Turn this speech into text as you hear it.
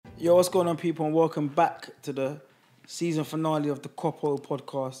Yo, what's going on, people, and welcome back to the season finale of the Coppo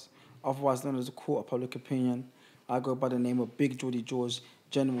podcast, otherwise known as the Court of Public Opinion. I go by the name of Big Geordie George,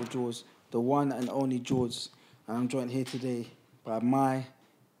 General George, the one and only George, and I'm joined here today by my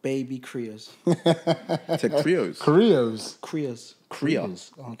baby Krias. It's Krios. Krios. Krias. Kria.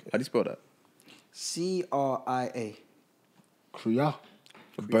 Okay. How do you spell that? C-R-I-A. Kriya.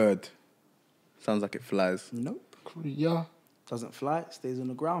 A bird. Sounds like it flies. Nope. Kriya. Doesn't fly, it stays on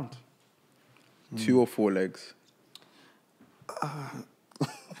the ground. 2 or 4 legs.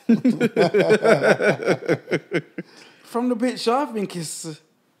 From the picture, I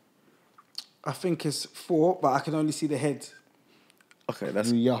think it's 4, but I can only see the head. Okay,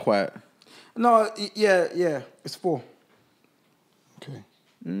 that's Yeah. quiet. No, yeah, it's 4. Okay.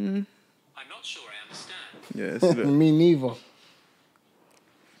 I'm not sure I understand. Yeah, it's a bit- Me neither.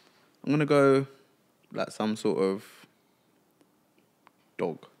 I'm going to go like some sort of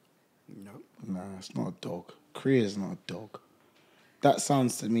dog. No. Nah, it's not a dog. Kriya is not a dog. That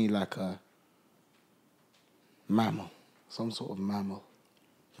sounds to me like a mammal. Some sort of mammal.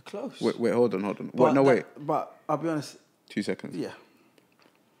 You're close. Wait, hold on. But What? No, wait. But I'll be honest, 2 seconds. yeah.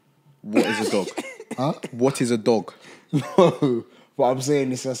 What is a dog? Huh? What is a dog? No. But I'm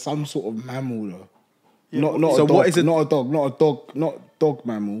saying it's some sort of mammal though. Yeah, not so a dog. what is it- Not dog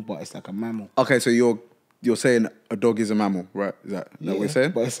mammal, but it's like a mammal. Okay, so you're saying a dog is a mammal, right? Is that what you're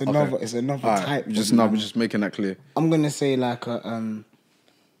saying? But it's Okay. another All right, type. we're of mammal. just making that clear. I'm gonna say like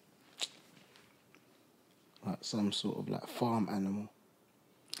some sort of like farm animal.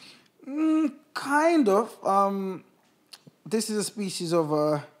 Kind of. This is a species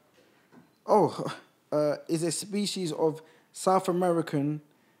of is a species of South American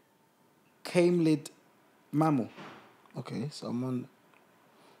camelid mammal. Okay, so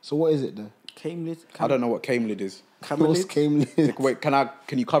what is it then? Camelid. I don't know what camelid is. What's Camelid. camelid? Wait,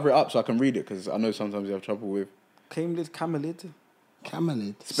 can you cover it up so I can read it? Because I know sometimes you have trouble with Camelid. Camelid.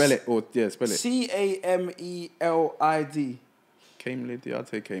 spell it spell it. Camelid. Camelid, yeah, I'd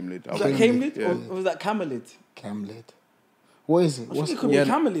say camelid. Was that camelid Yeah. or was that camelid? Camelid. What is it? I think it could Yeah. be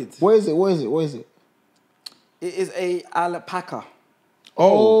camelid. What is it? It is a alpaca.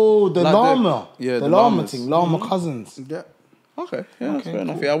 Oh, the like llama. the the llama llamas. thing. Llama cousins. Yeah. Okay, yeah, that's Okay, fair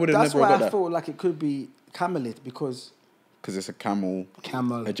enough. cool. Yeah, I would have That's never why got I that. thought like it could be camelid because Because it's a camel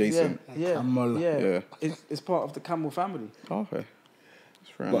Camel. adjacent. yeah, Camel. Yeah. It's part of the camel family. Oh, okay.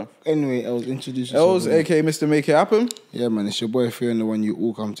 That's fair But enough. anyway, I was introduced yourself. Els, aka Mr. Make It Happen. Yeah, man, it's your boy Fear and the one you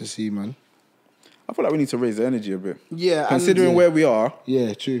all come to see, man. I feel like we need to raise the energy a bit. Yeah, Considering where we are.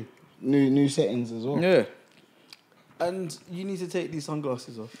 Yeah, true. New settings as well. Yeah. and you need to take these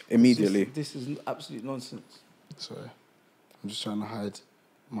sunglasses off Immediately. This is absolute nonsense. Sorry. I'm just trying to hide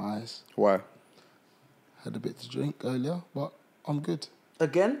my eyes. Why? Had a bit to drink earlier, but I'm good.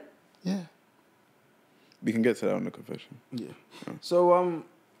 Again? Yeah. We can get to that on the confession. Yeah. So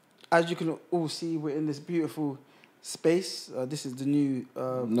as you can all see, we're in this beautiful space. This is the new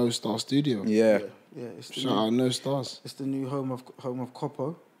No Star Studio. Yeah. it's the Shout out No Stars. It's the new home of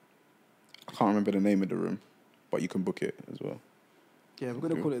Coppo. I can't remember the name of the room, but you can book it as well. Yeah, we're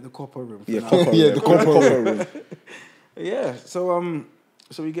gonna call it the Coppo room. For Yeah, now. Coppo, Yeah, the Coppo room. Yeah. So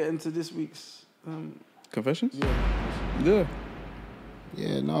we get into this week's Confessions? yeah. Yeah.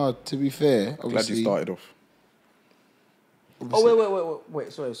 Yeah, no, to be fair, Glad obviously... you started off. Oh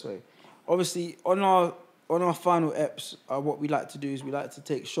wait, sorry. Obviously, on our final eps, what we like to do is we like to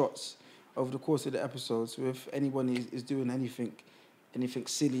take shots over the course of the episode. So if anyone is doing anything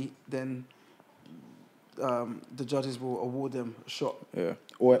silly, then the judges will award them a shot. Yeah.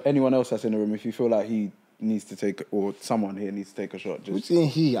 Or anyone else that's in the room, if you feel like he needs to take, or someone here needs to take a shot, What's just in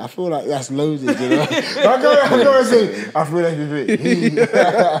he? I feel like that's loaded, you know? I'm going to say, I feel like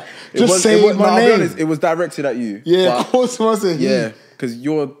it's he. Just say my I'll be name. honest, it was directed at you. Yeah, but- of course I say he. Yeah, because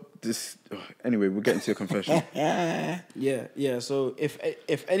you're this. Anyway, we'll get into your confession. Yeah. So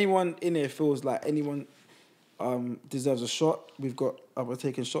if anyone in here feels like anyone deserves a shot, we're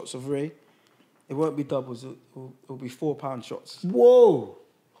taking shots of Ray. It won't be doubles. It'll be £4 shots. Whoa.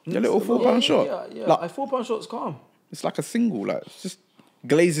 Your little £4 shot. Yeah. Like, Like £4 shots, calm. it's like a single. Like, it's just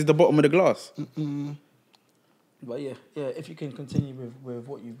glazes the bottom of the glass. But yeah. If you can continue with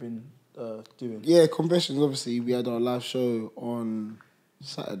what you've been doing. Yeah, Confessions, obviously, we had our live show on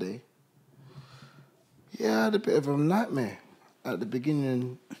Saturday. Yeah, I had a bit of a nightmare at the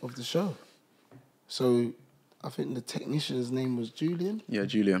beginning of the show. So, I think the technician's name was Julian. Yeah,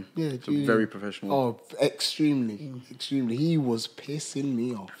 Julian. Yeah, It's Julian. very professional. Oh, extremely. He was pissing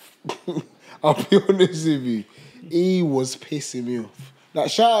me off. I'll be honest with you. He was pissing me off.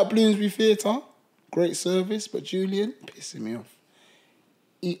 Like, shout out Bloomsbury Theatre. Great service, but Julian, pissing me off.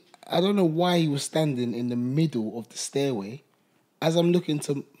 I don't know why he was standing in the middle of the stairway. As I'm looking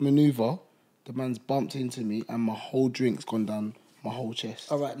to maneuver, the man's bumped into me and my whole drink's gone down my whole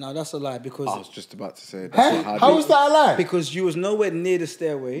chest. All right, now that's a lie because I was just about to say. That's Huh? not How is that a lie? because you was nowhere near the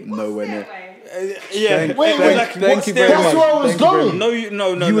stairway. Nowhere near. Yeah, Wait, exactly. thank What you very stairway? That's much. where I was Thank you very going.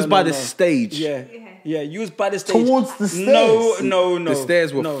 No. You was by no. the stage. Yeah. You was by the stage. Towards the No. stairs. The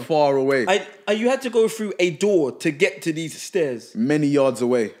stairs were no. far away, You had to go through a door to get to these stairs. many yards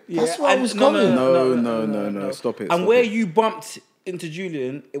away. That's where I and was no, going. No. Stop it. And stop where it. you bumped into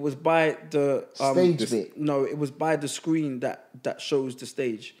Julian, it was by the Stage bit. No, it was by the screen that shows the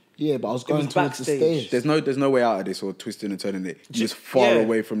stage. Yeah, but I was was going towards the backstage. stage. There's no way out of this or twisting and turning it. You was far Yeah.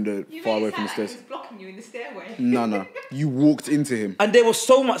 away from the You far made away it from the sound like stairs. he was blocking you in the stairway. No. You walked into him. And there was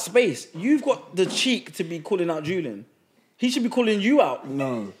so much space. You've got the cheek to be calling out Julian. He should be calling you out.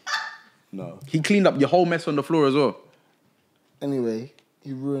 No. He cleaned up your whole mess on the floor as well. Anyway,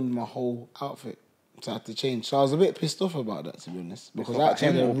 he ruined my whole outfit. So I had to change. So I was a bit pissed off about that, to be honest. Because not I that actually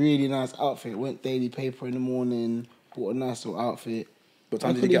had a anymore. really nice outfit. Went Daily Paper in the morning, bought a nice little outfit. What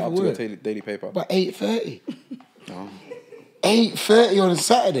time I did you get couldn't up to even a wear it. daily paper? About 8:30. Oh, 8:30 on a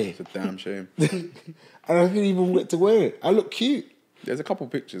Saturday. it's a damn shame. And I didn't even get to wear it. I look cute. There's a couple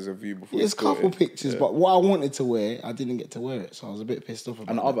pictures of you before. There's a you bought couple it. pictures, Yeah. but what I wanted to wear, I didn't get to wear it. So I was a bit pissed off about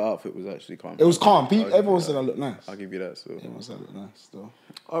And the it. other outfit was actually calm. It was calm. I'll give you Everyone that. said I look nice. I'll give you that. So, Everyone said I look nice, though.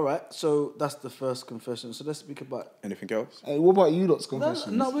 All right, so that's the first confession. So let's speak about. anything else? Hey, what about you lot's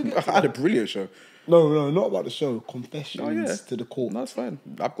confessions? No, we're I good. had a brilliant show. No, not about the show. Confessions Oh yeah, to the court. No, that's fine.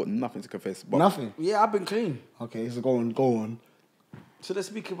 I've got nothing to confess. But Nothing. Yeah, I've been clean. Okay, so go on. So let's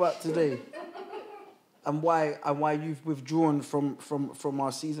speak about today and why you've withdrawn from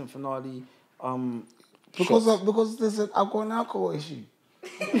our season finale. Because I've got an alcohol issue.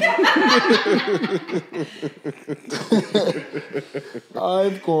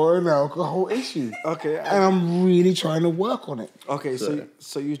 I've got an alcohol issue. Okay, And I'm really trying to work on it. Okay,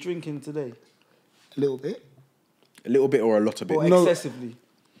 so you're drinking today A little bit. a little bit or a lot of it. or No. excessively?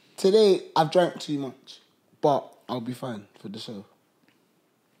 Today, I've drank too much. But I'll be fine for the show.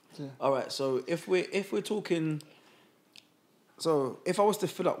 All right, so if we're talking, so if I was to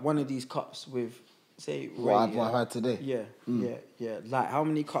fill up one of these cups with, say, What Ray, I've had today. yeah, like how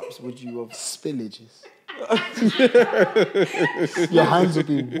many cups would you have? Spillages. Your hands will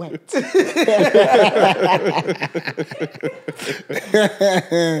be wet.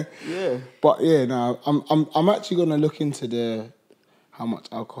 Yeah, But yeah, no, I'm actually gonna look into how much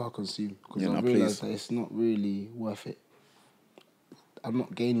alcohol I consume because Yeah, I no, realised please. that it's not really worth it. I'm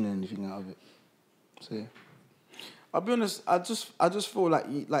not gaining anything out of it. So yeah. I'll be honest. I just feel like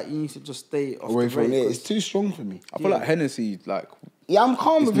you need to just stay off Away the from Ray, it, 'cause- it's too strong for me. I feel like Hennessy, like Yeah, I'm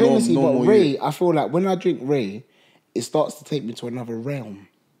calm It's with Hennessy, but normal Ray, you. I feel like when I drink Ray, it starts to take me to another realm.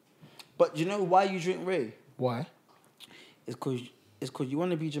 But you know why you drink Ray? Why? It's because you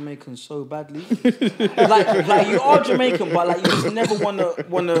want to be Jamaican so badly. like you are Jamaican, but like you just never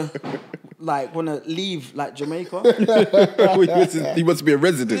wanna leave like Jamaica. he wants to be a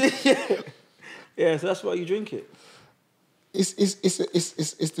resident. Yeah, so that's why you drink it. It's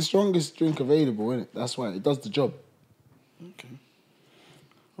the strongest drink available, isn't it? That's why it does the job. Okay.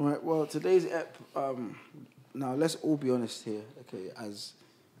 All right. Well, today's ep. Now let's all be honest here, okay? As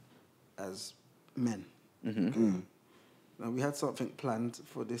men. Now we had something planned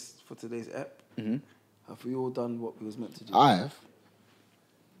for today's ep. Have we all done what we was meant to do? I have.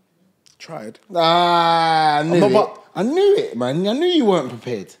 Tried. I knew No, it. but- I knew it, man. I knew you weren't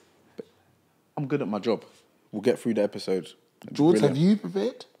prepared. I'm good at my job. We'll get through the episode. George, Brilliant. have you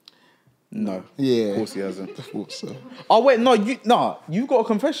prepared? No. Yeah. Of course he hasn't. I thought so. Oh wait, no, you've got a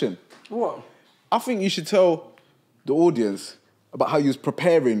confession. What? I think you should tell the audience about how you was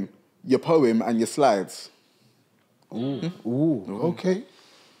preparing your poem and your slides. Ooh, okay.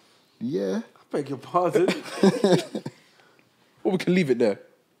 Yeah. I beg your pardon. Or we can leave it there.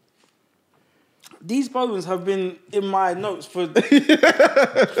 These poems have been in my notes for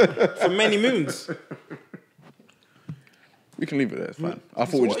many moons. We can leave it there. It's fine. I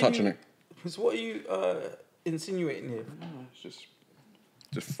thought we were just touching it. So what are you insinuating here?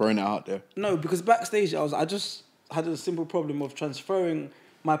 Just throwing it out there. No, because backstage I just had a simple problem of transferring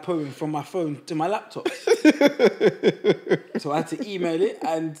my poem from my phone to my laptop. So I had to email it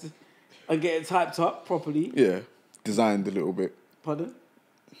and get it typed up properly. Yeah. Designed a little bit. Pardon?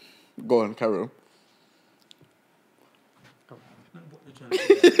 Go on, carry on.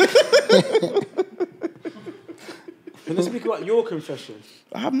 Can I speak about your confession?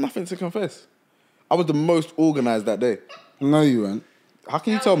 I have nothing to confess. I was the most organised that day. No, you weren't. How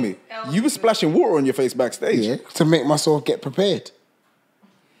can you tell me? You were splashing water on your face backstage. Yeah. To make myself get prepared.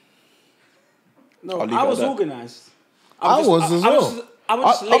 No, I'll leave I it was at that. organised. I was as well. I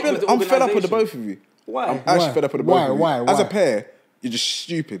was just late with the I'm fed up with the organisation. both of you. Why? I'm actually Why? fed up with the both Why? of you. Why? As a Why? pair, you're just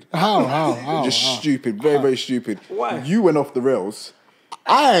stupid. How? You're just stupid. Very, very stupid. Why? You went off the rails.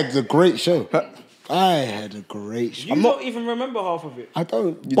 I had a great show. I had a great show. You don't even remember half of it. I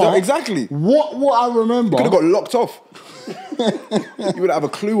don't. You but don't exactly. What I remember Could have got locked off. You wouldn't have a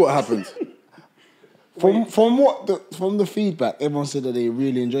clue what happened. from the feedback, everyone said that they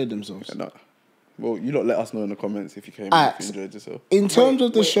really enjoyed themselves. No. Well, you lot let us know in the comments if you came, Alright. if you enjoyed yourself. In terms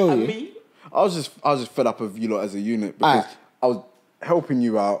of the show, And yeah, me? I was just fed up of you lot as a unit because Alright. I was helping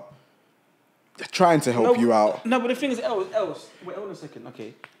you out, trying to help you out. No, but the thing is, else. Wait, hold on a second.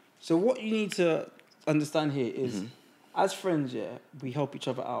 Okay. So what you need to understand here is, as friends, yeah, we help each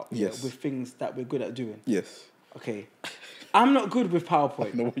other out Yes. with things that we're good at doing. Yes. Okay. I'm not good with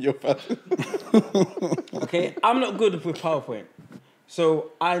PowerPoint. No, you're fat. Okay. I'm not good with PowerPoint.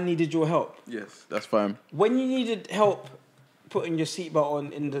 So I needed your help. Yes, that's fine. When you needed help putting your seatbelt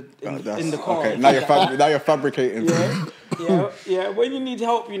on in the car. Okay, now you're fabricating. Yeah. When you need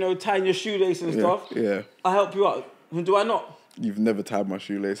help, tying your shoelace and stuff, Yeah. I help you out. Do I not? You've never tied my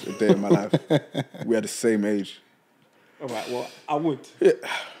shoelace a day in my life. We are the same age. All right. Well, I would. Yeah.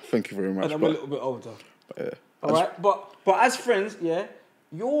 Thank you very much. And I'm a little bit older. yeah. All right. But as friends, yeah,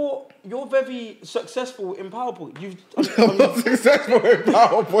 you're very successful in PowerPoint. I'm not successful in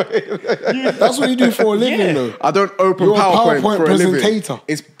PowerPoint. that's what you do for a living, Yeah. though. I don't open You're a PowerPoint, PowerPoint for a living. presentator.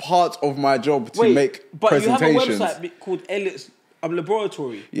 It's part of my job to Wait, make but presentations. you have a website called Elliot's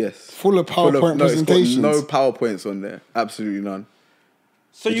Laboratory. Yes. Full of PowerPoint no, it's got presentations. no PowerPoints on there. Absolutely none.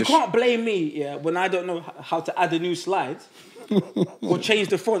 So You you just- can't blame me, yeah, when I don't know how to add a new slide or change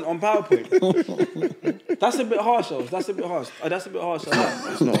the font on PowerPoint. That's a bit harsh, though. That's a bit harsh. That's a bit harsh.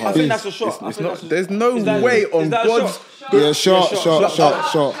 It's not I hard. think that's a shot. It's not, there's no way is on that a God's... shot? Yeah, shot.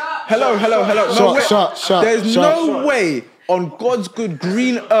 Hello. No Shot, way. shot, There's shot. no way on God's good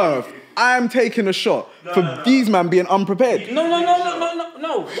green earth I am taking a shot for these man being unprepared. No.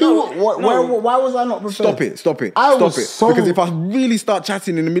 Why was I not prepared? Stop it. I Stop was it. so- Because if I really start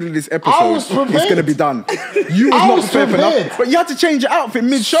chatting in the middle of this I episode, was prepared. it's going to be done. You was I not was prepared for prepared. nothing. But you had to change your outfit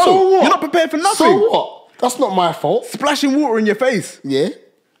mid-show. So what? You're not prepared for nothing. So what? That's not my fault. Splashing water in your face. Yeah.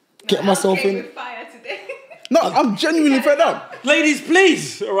 Get myself Okay, in. with fire today. No, I'm genuinely fed up. Ladies,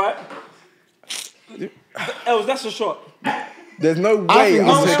 please. All right. Els, that's a shot. There's no I way think I'm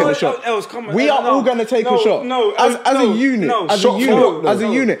this is taking a Els, shot. Els, come on. We Els, are all going to take a shot. No, as a unit. No, As a Shot for unit. what, though? As a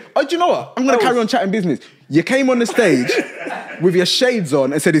unit. Oh, do you know what? I'm going to carry on chatting business. You came on the stage with your shades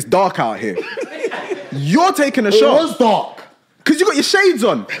on and said it's dark out here. You're taking a It shot. was dark. Because you got your shades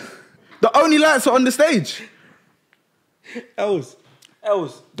on. The only lights are on the stage. Els,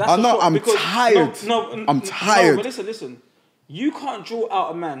 that's I a know, shot I'm because- tired. I'm No, tired. but listen. You can't draw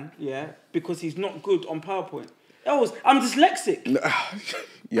out a man, yeah, because he's not good on PowerPoint. Els, I'm dyslexic.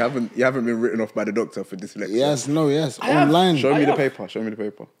 You haven't been written off by the doctor for dyslexia. Yes. have. Online. Show me I the have. paper. Show me the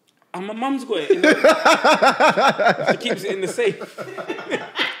paper. And my mum's got it. She keeps it in the safe.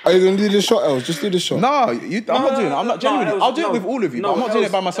 Are you going to do the shot, Els? Just do the shot. No, I'm not doing it. I'm not genuinely. Els, I'll do it no. with all of you, No, but I'm not doing it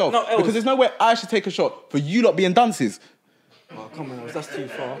Els, by myself. no, Els. Because there's no way I should take a shot for you lot being dances. Oh, come on, Els, that's too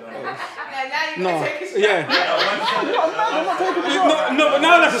far. Els. Now you No, gotta take a shot. yeah. No, but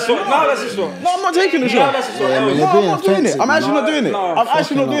now that's a shot. Now that's a shot. No, I'm not taking a Now shot. that's a shot. Yeah, Els. man, No, I'm being not doing it. offensive, I'm actually man. not doing it. No, I'm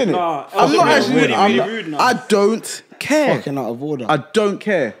actually not doing it. no, I'm Els, not you're actually really, doing it. I'm really not- rude now. I don't care. Fucking out of order. I don't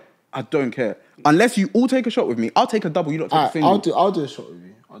care. I don't care. Unless you all take a shot with me, I'll take a double. You don't take a Alright, single. I'll do a shot with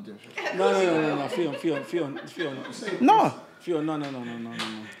you. I'll do a shot. No. Fion. No, Fion, no.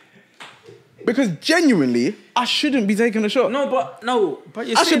 because genuinely, I shouldn't be taking a shot. No, but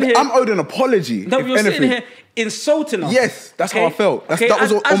you're I should. sitting here. I'm owed an apology. No, if you're anything. sitting here insulting us. Yes, that's how I felt. That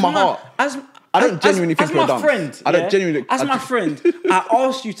was as on my heart. I don't genuinely think as you're my dumb. friend. I don't genuinely- As I my just- friend, I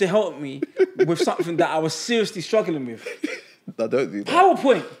asked you to help me with something that I was seriously struggling with. I don't do that.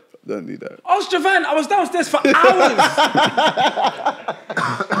 PowerPoint. Don't do that. I was Javan. I was downstairs for hours.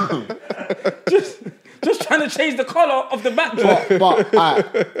 just trying to change the colour of the backdrop. But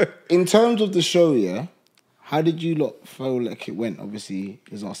alright, in terms of the show, yeah, how did you lot feel like it went? Obviously,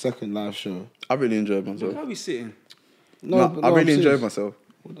 it was our second live show. I really enjoyed myself. How are we sitting? No, but I I'm really enjoyed serious. myself.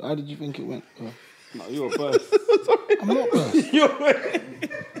 How did you think it went? No, you're a burst. I'm not burst.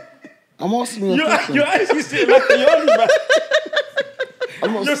 I'm asking you a question. You're actually sitting like a yardie, man.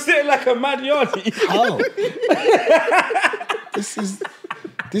 I'm not, You're sitting like a mad yardie. how?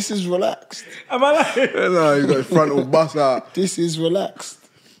 This is relaxed. Am I like? No, you got his frontal bust out. This is relaxed.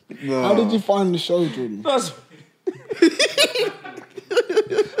 No. How did you find the show, Jordan? That's,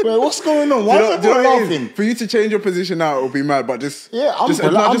 Wait, what's going on? Do Why you is know what everyone it is? laughing? For you to change your position now, it'll be mad. But just just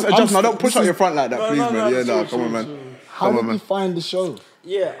adjust. Now, don't push out your front like that, please, man. Yeah, no, come on, man. How Come did on, you man. find the show?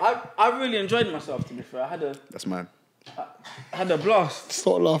 Yeah, I really enjoyed myself, to be fair. I That's mad. had a blast.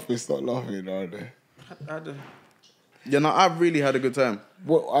 Stop laughing, no. I had a, Yeah, no, I really had a good time.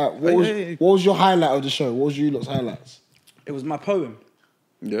 What Hey. was your highlight of the show? What was you lot's highlights? it was my poem.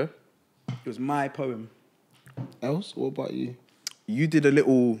 Yeah. It was my poem. Else? What about you? You did a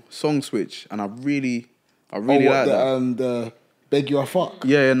little song switch, and I really like that. The beg you a fuck.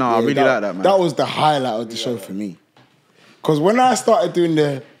 Yeah, no, I really like that, man. That was the highlight of the show for me. Because when I started doing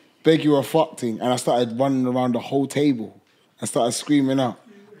the beg you a fuck thing, and I started running around the whole table and started screaming out,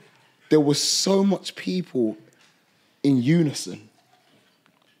 there was so much people in unison.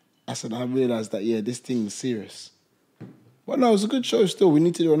 I realised that, yeah, this thing's serious. But no, it was a good show still. We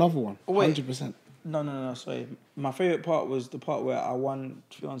need to do another one. Wait. 100%. No, sorry. My favourite part was the part where I won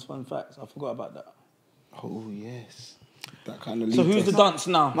Fion's Fun Facts. I forgot about that. Oh, yes. That kind of So who's the dance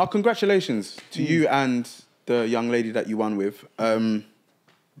now? Now, congratulations to you and the young lady that you won with. You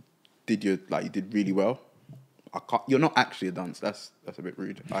did really well. You're not actually a dunce. That's a bit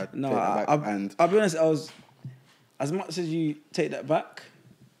rude. I take that back. And I'll be honest, I was, as much as you take that back,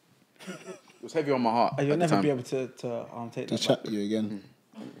 it was heavy on my heart. you'll at the never time. be able to take To that chat back. to you again.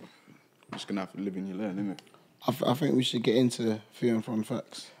 I'm just gonna have to live in your learn, innit? I think we should get into Fear and Fun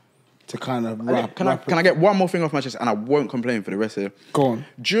Facts to kind of Can I get one more thing off my chest, and I won't complain for the rest of it. Go on.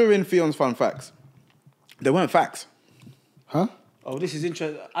 During Fion's Fun Facts, there weren't facts. Huh? Oh, this is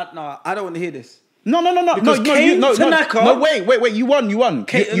interesting. I don't want to hear this. No. Because Kane Tanaka- No, wait. You won. You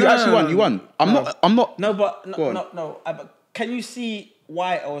actually won. You won. I'm not. No, but Go on. no. But can you see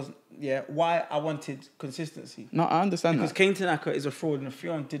why I wanted consistency? No, I understand Because that. Kane Tanaka is a fraud, and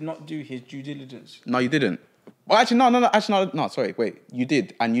Fion did not do his due diligence. No, you didn't. Well, actually, no. Actually, no. Sorry, wait. You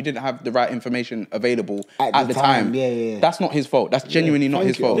did, and you didn't have the right information available at the time. Yeah. That's not his fault. That's genuinely not thank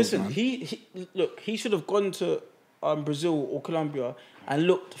his you. fault. Listen, he should have gone to Brazil or Colombia and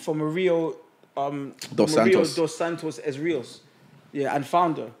looked for Maria Dos Santos. Dos Santos as Rios, and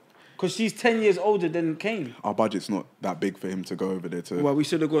found her, because she's 10 years older than Kane. Our budget's not that big for him to go over there to. Well, we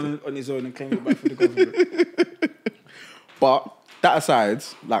should have gone on his own and claimed it back for the government. But that aside,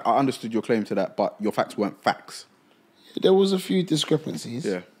 like I understood your claim to that, but your facts weren't facts. There was a few discrepancies.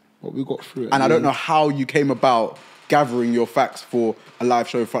 Yeah. But we got through it. And I don't know how you came about gathering your facts for a live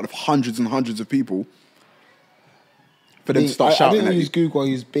show in front of hundreds and hundreds of people. For them to start I shouting didn't at use you. Google, I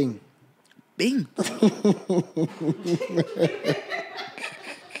used Bing. Bing.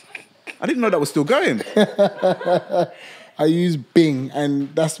 I didn't know that was still going. I used Bing,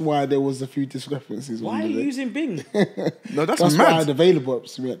 and that's why there was a few discrepancies. Why are you using Bing? No, that's That's what I had mad. available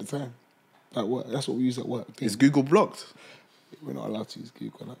to me at the time. At work. That's what we use at work. Bing. Is Google blocked? We're not allowed to use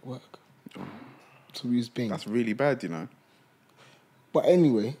Google at work. So we use Bing. That's really bad, you know. But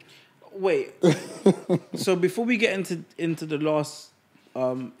anyway, Wait. So before we get into the last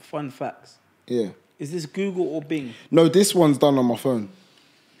fun facts, yeah. is this Google or Bing? No, this one's done on my phone.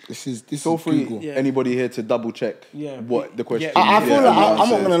 This is Feel free, Google. Yeah. anybody here to double check Yeah. what the question Yeah. I is. feel Yeah, like and I'm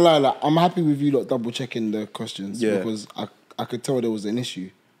not answer. gonna lie. Like, I'm happy with you lot double checking the questions Yeah. because I could tell there was an issue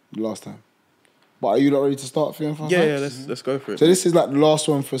the last time. But are you lot ready to start Fear and Fun Yeah, Facts? let's go for it. So this is like the last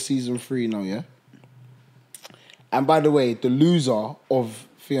one for season 3 now, yeah. And by the way, the loser of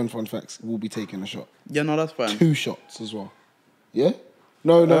Fear and Fun Facts will be taking a shot. Yeah, no, that's fine. 2 shots as well. Yeah.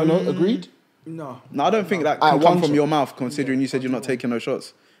 No. Agreed. No. No, I don't think that Alright, can come one from shot. your mouth, considering you said you're not taking no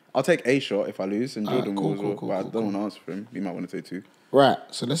shots. I'll take a shot if I lose, and Jordan cool, will as well. cool, But I cool, don't want to answer for him. You might want to take 2. Right.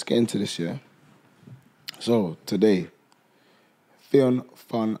 So let's get into this, yeah. So today, Fear and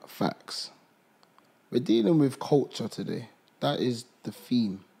Fun Facts. We're dealing with culture today. That is the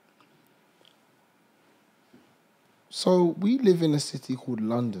theme. So we live in a city called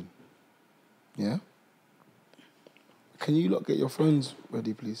London. Yeah? Can you lot get your phones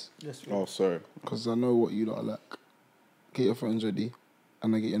ready, please? Yes. Oh, sorry. Because I know what you lot are like. Get your phones ready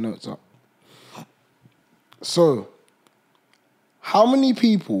and I get your notes up. So, how many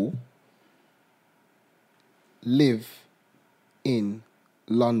people live in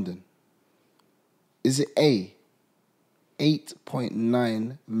London? Is it A,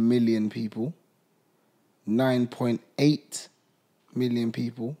 8.9 million people, 9.8 million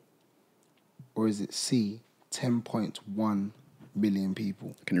people, or is it C, 10.1 million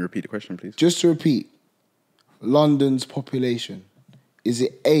people? Can you repeat the question, please? Just to repeat, London's population. Is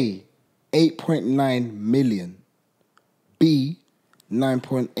it A, 8.9 million, B,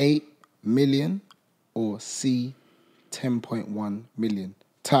 9.8 million, or C, 10.1 million?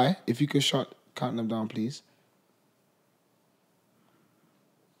 Ty, if you could count them down, please.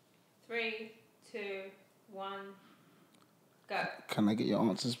 1, go. Can I get your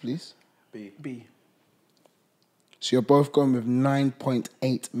answers, please? B. So you're both going with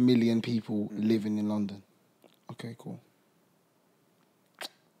 9.8 million people living in London. Okay, cool.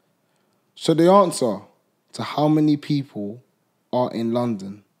 So the answer to how many people are in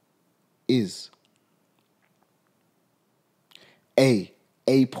London is A,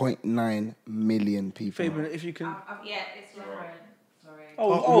 8.9 million people. Fabian, if you can. Yeah, it's Lauren. Sorry.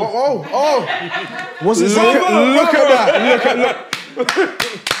 What's it saying? Look at that.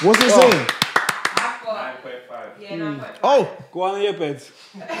 What's it saying? I've got 9.5. Yeah, 9.5. Oh, Go on your beds.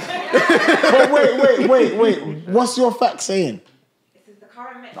 but wait. What's your fact saying? This is the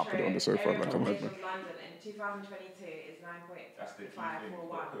current metro. put it on the sofa area like I'm population open. of London in 2022 is That's the 9.541.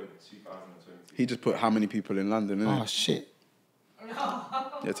 2022. He just put how many people in London, innit? Oh, shit.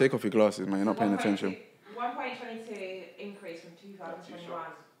 Yeah, take off your glasses, man. You're not paying attention. 1.22 increase from 2021.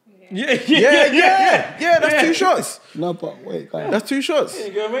 Yeah, that's 2 shots. No, but wait, guys. That's 2 shots. There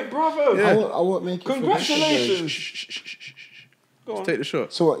you go, mate. Bravo. I won't make it. Congratulations. Go on. Take the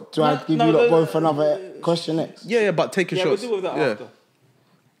shot. So what, do I give you lot both another question next? Yeah, but take your Yeah, we'll shots. deal with that yeah. after.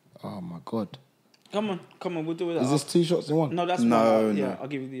 Oh my God. Come on, we'll deal with that Is this 2 shots in one? No, that's No, one. Yeah, no. I'll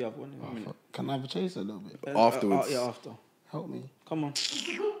give you the other one in a minute. Can I have a chase a little bit? Afterwards. Yeah, after. Help me. Come on.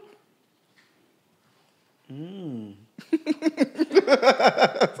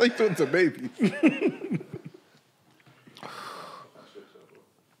 That's like talking to baby.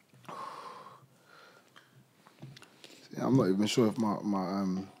 Yeah, I'm not even sure if my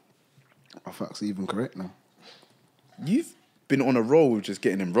facts are even correct now. You've been on a roll with just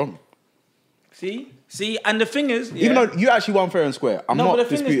getting them wrong. See, and the thing is, Even though you actually won fair and square. I'm no, not but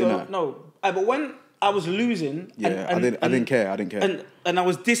the thing is, disputing though, that. no. But when I was losing, Yeah, I didn't care. and I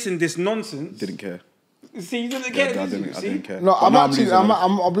was dissing this nonsense. Didn't care. See, you didn't care. I did you? See? didn't care. No, But now losing them.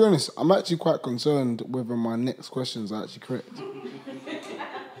 I'll be honest. I'm actually quite concerned whether my next questions are actually correct.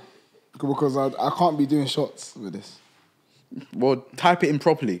 Because I can't be doing shots with this. Well, type it in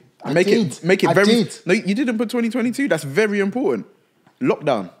properly. I Make did. it I very. did. No, you didn't put 2022. That's very important.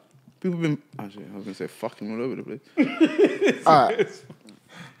 Lockdown. People have been. Actually, I was gonna say fucking all over the place. All right.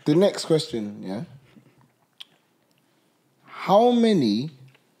 The next question, yeah. How many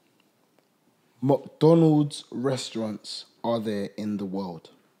McDonald's restaurants are there in the world?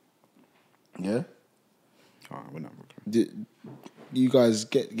 Yeah. Alright, we're not. You guys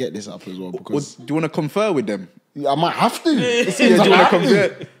get this up as well because Do you want to confer with them? I might have to. It seems Yeah, do you like want I to have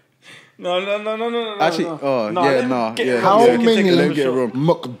to. confer? No. Actually, no. oh No, yeah, let me nah, get- yeah. How yeah, many Let me get it wrong.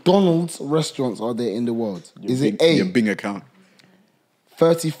 McDonald's restaurants are there in the world? Is it Your A, Bing account?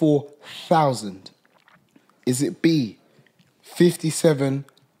 34,000? Is it B,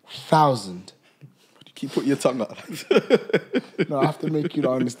 57,000? Keep putting your tongue out. No, I have to make you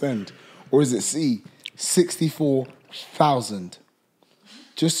understand. Or is it C, 64,000?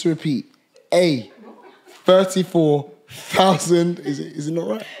 Just to repeat, A, 34,000. Is it not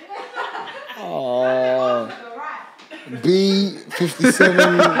right? Oh. B, 57. Wait.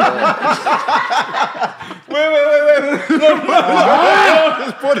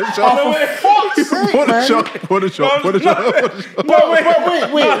 Pour the shot. Fuck's sake, Pour the man. shot. Pour the shot. Pour the shot.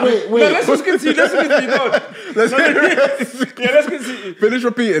 Wait. No, let's just continue. Let's continue. Go on. Let's continue. Finish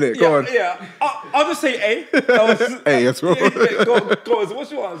repeating it. Go on. Yeah. I'll just say A. Hey, that's wrong. Go on. So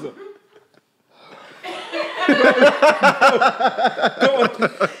what's your answer?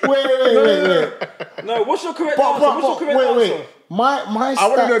 Wait. No, what's your correct answer? What's your correct answer? Wait. My I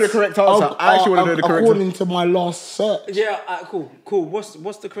wanna know the stats correct answer. I actually wanna know the correct according to my last search. Yeah, cool. What's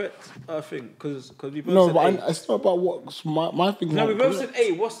the correct thing? Because we both No, said but A. it's not about what my thing. No, we both said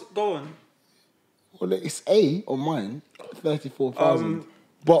A. Go on. Well, it's A on mine, 34,000.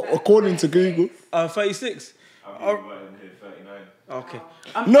 But according to Google, 36. I'm in here 39. Okay.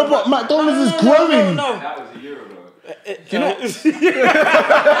 no, but McDonald's is growing. No. That was a year ago. Do you know?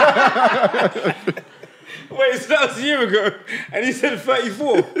 Wait, so that was a year ago, and he said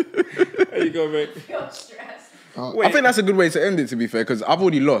 34. There you go, mate. You're stressed. I think that's a good way to end it, to be fair, because I've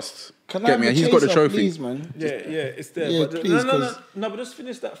already lost. Can I Get have me? a And he's got the chaser, trophy. please, man? Yeah, it's there. Yeah, but please, no, 'cause- but just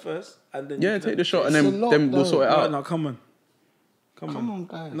finish that first, and then Yeah, you take the shot, and It's then a lot, we'll though. sort it out. No, come on. Come on,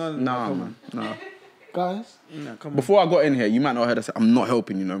 guys. No, Nah, come man. Nah. Guys, on. No, come on. Before I got in here, you might not have heard us say, I'm not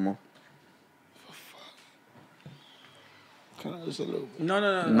helping you no more. can I just a little bit? No,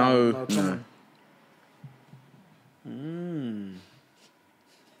 No, come no. on.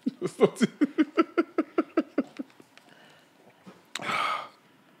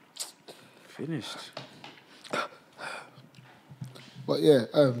 Finished. But yeah,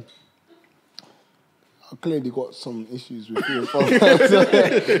 clearly got some issues with you.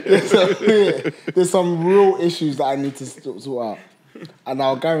 There's some real issues that I need to sort out. And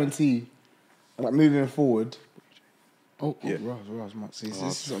I'll guarantee, like, moving forward... Oh, Yeah. Raz, Matt. See, Oh,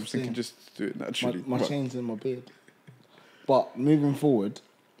 this is what I'm I think saying. just do it naturally. My chain's in my beard. But moving forward,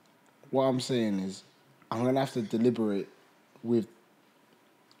 what I'm saying is I'm going to have to deliberate with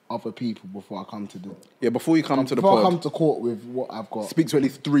other people before I come to the... Yeah, before you come to the Before I pod, come to court with what I've got. speak to at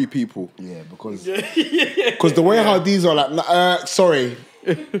least 3 people. Yeah, because the way how these are like, sorry,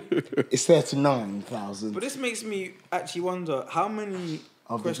 it's 39,000. But this makes me actually wonder how many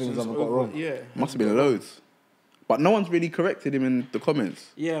Of the questions things I've got over- wrong. Yeah, Must have been loads. But no one's really corrected him in the comments.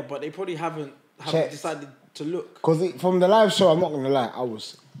 yeah, but they probably haven't Checked. decided to look. Because from the live show, I'm not gonna lie, I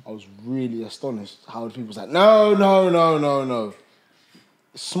was really astonished how the people was like, no.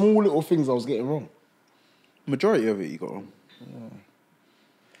 Small little things I was getting wrong. Majority of it you got wrong.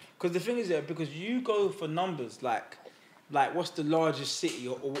 Because the thing is, yeah, because you go for numbers like what's the largest city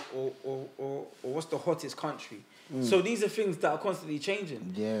or what's the hottest country. So these are things that are constantly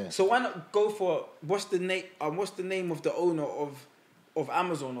changing. Yeah. So why not go for what's the name of the owner of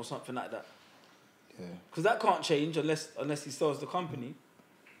Amazon or something like that? Yeah. Because that can't change unless he sells the company.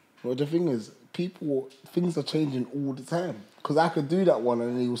 Well, the thing is, things are changing all the time. Because I could do that one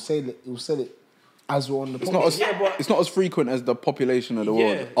and he'll sell it as we're on the It's podcast. not as Yeah, but- it's not as frequent as the population of the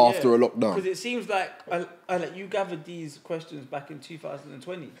world after a lockdown. Because it seems like you gathered these questions back in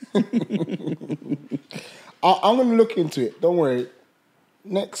 2020. I'm going to look into it. Don't worry.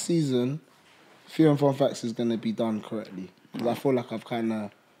 Next season, Fear and Fun Facts is going to be done correctly. Because I feel like I've kind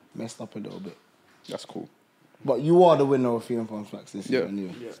of messed up a little bit. That's cool. But you are the winner of Fear and Fun Facts this year. Yeah.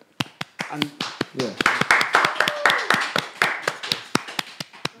 Anyway. Yeah. And Yeah.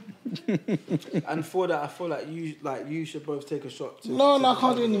 and for that, I feel like you should both take a shot. No, I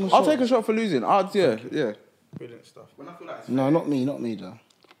can't do any more I'll shots. take a shot for losing. Yeah. Brilliant stuff. When I feel like it's No, not me though. can't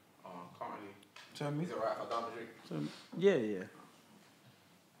really. Tell me. Is it alright if I down the drink? Yeah.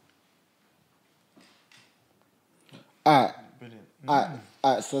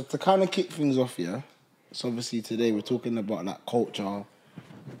 Alright, so to kind of kick things off here, so obviously today we're talking about like culture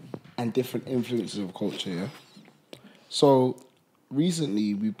and different influences of culture, yeah? So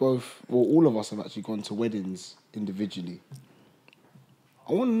recently all of us have actually gone to weddings individually.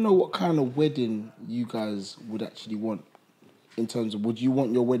 I want to know what kind of wedding you guys would actually want. In terms of, would you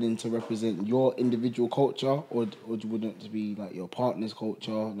want your wedding to represent your individual culture, or do you want it to be like your partner's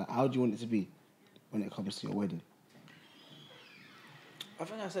culture? Like, how do you want it to be when it comes to your wedding? I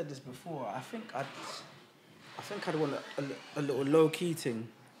think I said this before. I think I'd want a little low key thing.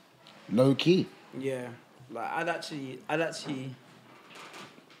 Low key. Yeah, like I'd actually,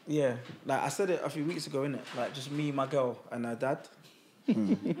 yeah, like I said it a few weeks ago, innit? Like just me, my girl, and her dad,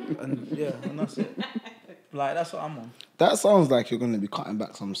 and yeah, and that's it. Like that's what I'm on. That sounds like you're going to be cutting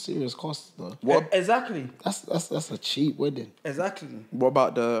back some serious costs, though. Exactly. That's a cheap wedding. Exactly. What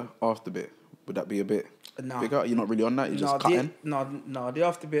about the after bit? Would that be a bit Nah. bigger? You're not really on that. You're just cutting. The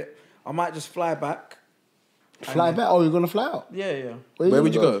after bit, I might just fly back. Fly back? Oh, you're going to fly out? Yeah. Where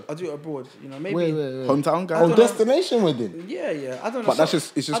would you go? I'll do it abroad. You know, maybe. Wait. Hometown guy. Oh, don't know. destination wedding. Yeah. I don't know. But that's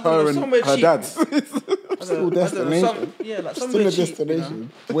just it's I just don't her know, and somewhere her cheap. dad's. I don't Still know, destination. like Still somewhere a cheap, destination. You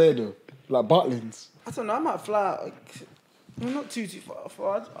know? Where though? Like Butlins. I don't know. I might fly out. Not too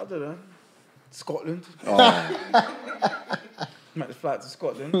far. I don't know. Scotland. Might just fly out to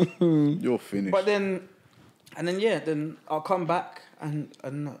Scotland. You're finished. But then I'll come back and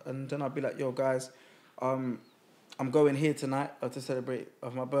then I'll be like, yo guys, I'm going here tonight to celebrate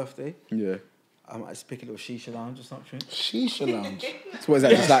of my birthday. Yeah. I might just pick a little shisha lounge or something. Shisha lounge. So what is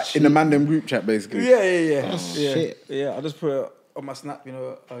that? Just like in the Mandem group chat, basically. Yeah. shit. Yeah, I'll just put it on my snap, you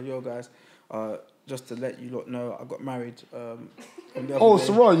know, yo guys, just to let you lot know I got married. On the other Oh, day.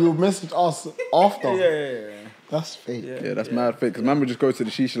 so what? You messaged us after? Yeah. That's fake. Yeah, that's mad fake. Because man would just go to the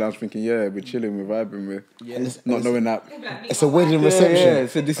shisha lounge thinking, yeah, we're chilling, we're vibing, And it's, not knowing that. it's a wedding Yeah, reception.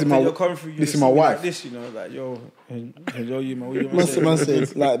 so this is And my then you'll come through, you this just is my see me wife. Like this, you know, like yo, hello, you man. What you Man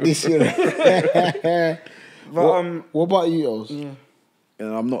said like this, you know. But What about you, Els? And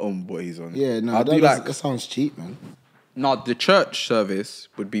I'm not on what he's on. Yeah, no, I do that like. sounds cheap, man. No, the church service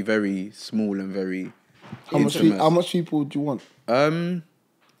would be very small and very How much people would you want?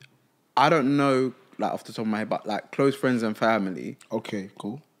 I don't know, like off the top of my head, but like close friends and family, Okay,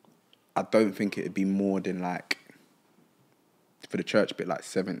 cool. I don't think it'd be more than like for the church bit like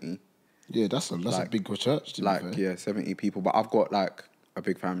 70. Yeah, that's a Like- big church. To be Like fair. 70 people. But I've got like a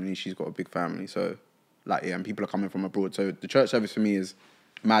big family. She's got a big family. So like and people are coming from abroad. So the church service for me is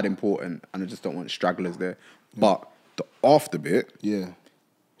mad important, and I just don't want stragglers there. But the after bit, Yeah.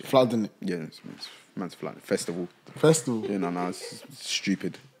 Flooding it. yeah, it's man's flying. Festival. Festival. You know, no, it's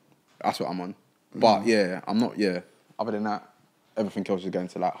stupid. That's what I'm on. But yeah, I'm not. Yeah. Other than that, everything else is going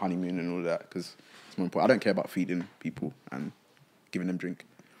to like honeymoon and all that because it's more important. I don't care about feeding people and giving them drink.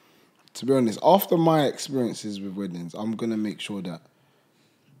 To be honest, after my experiences with weddings, I'm gonna make sure that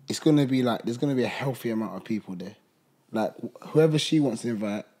it's gonna be like there's gonna be a healthy amount of people there. Like whoever she wants to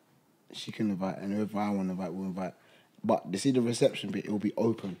invite, she can invite, and whoever I want to invite, will invite. But you see the reception bit, it will be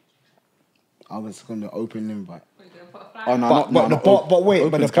open. I was gonna open invite. We're going to put a flag. Oh no, But the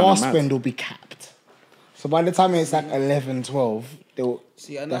Open's bar kinda mad. spend will be capped. So by the time it's like 11, 12, they'll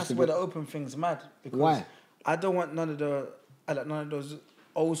See, and that's that's a where bit- the open thing's mad. Because Why? I don't want none of those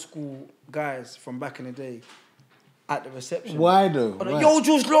old school guys from back in the day at the reception. Why though? Oh, no, Why? Yo,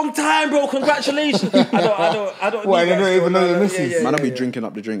 Jules, long time, bro. Congratulations. I don't. Why, need they that don't still. even know your No, missus? Man, I'll be yeah. drinking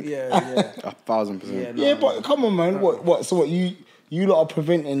up the drink. Yeah. 1,000%. Yeah, no. Yeah, but come on, man. What? So what? You lot are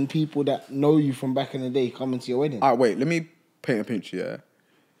preventing people that know you from back in the day coming to your wedding. All right, wait. Let me paint a picture. Yeah,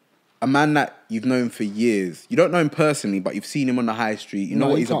 a man that you've known for years. You don't know him personally, but you've seen him on the high street. You know No,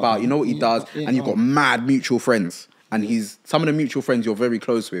 what he he's can't, about. man. You know what he He does, can't. and you've got mad mutual friends. And he's some of the mutual friends you're very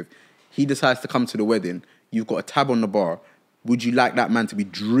close with. He decides to come to the wedding. You've got a tab on the bar. Would you like that man to be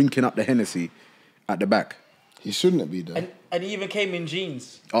drinking up the Hennessy at the back? He shouldn't be though. And he even came in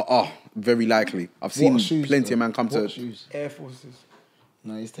jeans, Very likely. I've seen What shoes, plenty though? of man come What to, shoes? Air Forces.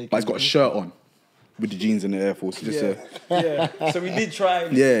 No, he's taking. but he's got a shirt on with the jeans and the Air Force. Just Yeah. So we did try.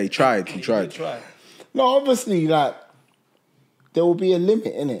 yeah, he tried. He We tried. did try. No, obviously, like there will be a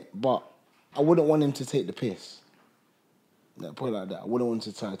limit in it, but I wouldn't want him to take the piss. Like, put it like that. I wouldn't want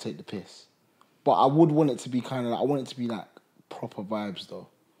him to try to take the piss, but I would want it to be kind of like I want it to be like proper vibes though.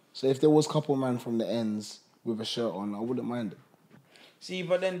 So if there was a couple man from the ends with a shirt on, I wouldn't mind it. See,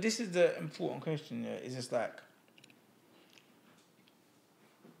 but then this is the important question. Yeah, is just like,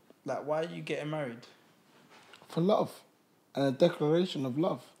 why are you getting married? For love, and a declaration of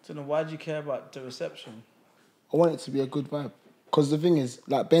love. So then, why do you care about the reception? I want it to be a good vibe. Because the thing is,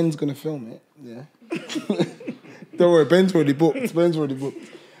 like, Ben's going to film it, yeah? Don't worry, Ben's already booked.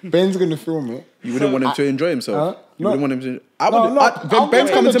 Ben's going to film it. You wouldn't want him to enjoy himself. You no. wouldn't want him to. I No, would. no, I'll Ben's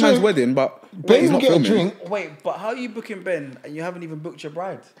get coming a to man's drink. wedding, but Ben he's will not get filming. a drink. Wait, but how are you booking Ben and you haven't even booked your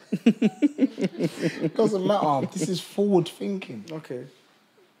bride? Doesn't matter. This is forward thinking. Okay.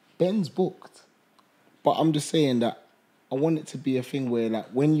 Ben's booked. But I'm just saying that I want it to be a thing where, like,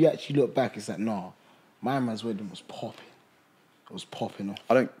 when you actually look back, it's like, nah, my man's wedding was popping. It was popping off.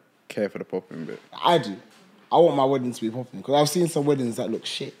 I don't care for the popping bit. I do. I want my wedding to be popping because I've seen some weddings that look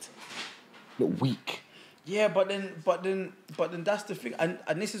shit, look weak. Yeah, but then that's the thing, and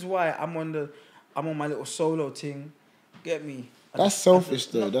this is why I'm on my little solo thing. Get me? That's selfish,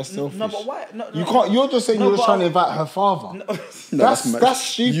 though. That's selfish. No, but why? No, You can't. You're just saying No, you're just but trying to invite her father. No, That's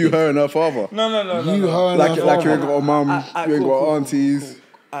stupid. You, her, and her father. no. You, her, and Like her you ain't father. got a mum, you ain't got aunties.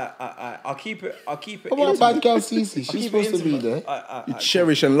 I'll keep it. What about bad girl Cece? She's supposed to be there. You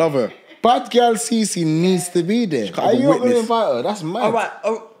cherish and love her. Bad girl Cece needs to be there. can't Are be you not going to witness. invite her? That's mad. All right.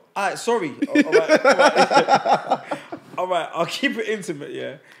 All right. Sorry. All right. I'll keep it intimate.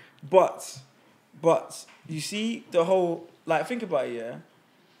 Yeah, but you see the whole think about it. Yeah,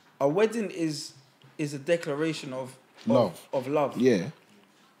 a wedding is a declaration of Love. of love. Yeah.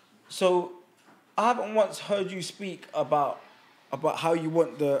 So I haven't once heard you speak about how you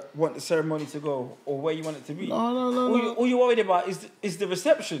want the ceremony to go or where you want it to be. No. All you're worried about is the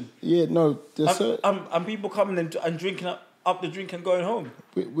reception. Yeah, no. And people coming and drinking up the drink and going home.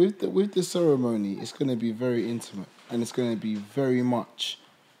 With the ceremony, it's going to be very intimate and it's going to be very much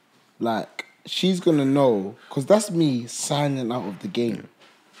like she's going to know because that's me signing out of the game.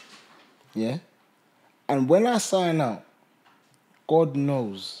 Yeah? And when I sign out, God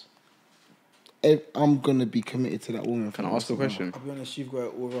knows I'm going to be committed to that woman. Can I ask a question? I'll be honest, you've got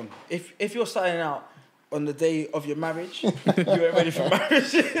it all wrong. If you're signing out on the day of your marriage, you ain't ready for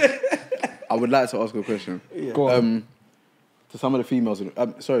marriage. I would like to ask a question. Yeah. Go on. To some of the females,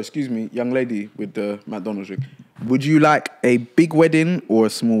 sorry, excuse me, young lady with the McDonald's drink. Would you like a big wedding or a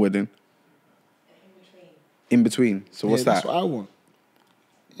small wedding? In between. So what's That's that? what I want.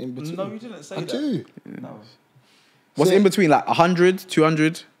 In between. No, you didn't say I that. do. No. What's So- in between? Like 100,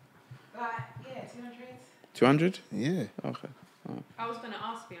 200, Yeah, 200. 200? Yeah. Okay. I was going to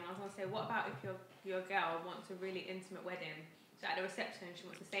ask you, and I was going to say, what about if your girl wants a really intimate wedding? So at the reception, she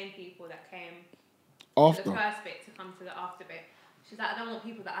wants the same people that came to After. the first bit to come to the after bit. She's like, I don't want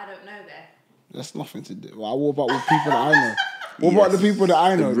people that I don't know there. That's nothing to do. Well, what about with people that I know? What about the people that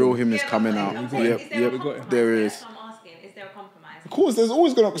I know? The real him is Yeah, but coming I'm out. saying, Yep, is there a yep, compromise? there Yeah, is. That's what I'm asking. Is there a compromise? Of course, there's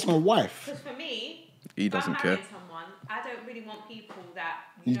always going to be my wife. Because for me, He if doesn't I'm care. marrying someone, I don't really want people that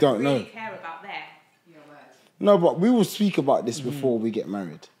You don't don't really know. care about there. No, but we will speak about this before we get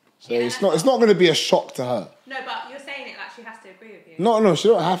married. So Yeah, it's not going to be a shock to her. No, but you're saying it like she has to agree with you. No, she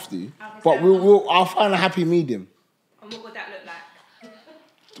don't have to. But I'll find a happy medium. And what would that look like?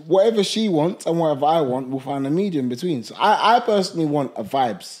 Whatever she wants and whatever I want, we'll find a medium between. So I personally want a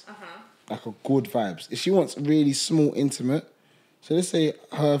vibes. Like a good vibes. If she wants really small, intimate, so let's say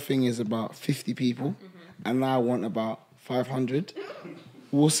her thing is about 50 people and I want about 500,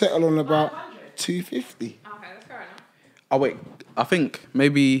 we'll settle on about 250. Okay, that's fair enough. Oh wait, I think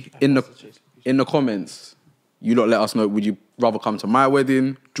maybe in the comments, you lot let us know. Would you rather come to my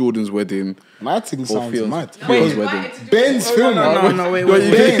wedding, Jordan's wedding, My thing sounds Fion's- mad. Fion's Wait, wedding? Ben's filming. No, wait.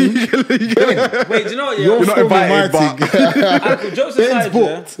 Ben, Wait, do you know what? Yeah, you're not filming my invited, but- thing. Alright, cool. Jokes Ben's aside,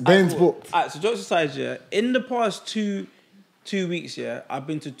 booked. yeah. Ben's Alright, cool. booked. Alright, so jokes aside, yeah. In the past two weeks, yeah, I've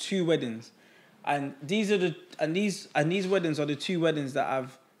been to 2 weddings, and these weddings are the 2 weddings that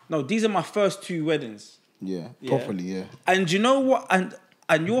I've. No, these are my first 2 weddings. Yeah, Yeah. properly, yeah. And you know what?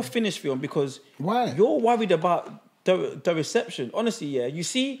 And you're finished, film, because Why? you're worried about the reception. Honestly, yeah. You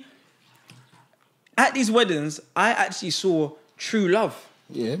see, at these weddings, I actually saw true love.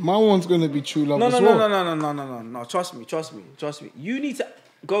 Yeah, my one's going to be true love No, as no, well. no. Trust me. You need to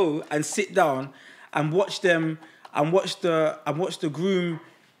go and sit down and watch them and watch the groom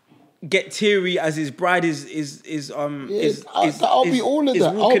get teary as his bride I'll be all of that.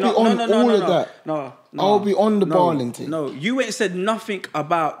 I'll walking be up. on all of that. No. I'll be on the barling thing. No, you ain't said nothing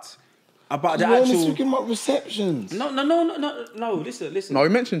about the We're only actual. speaking about receptions. No. Listen. No, we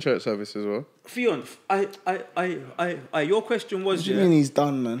mentioned church service as well. Fion, your question was, What do you yeah. mean he's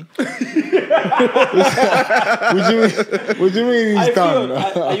done, man? What do you mean he's done?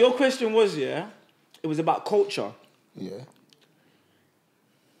 Fion, your question was, yeah. It was about culture. Yeah.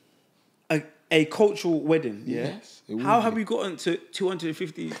 A cultural wedding, yeah. Yes, it will How be. have we gotten to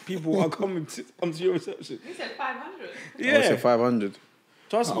 250 people are coming to your reception? You said 500. I would say 500.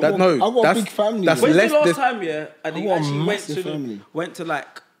 Trust me. I've got a big family. That's When's less. the last This, time, yeah? And I've you got a actually massive family. went to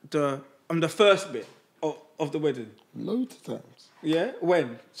like the first bit of the wedding. Loads of times. Yeah.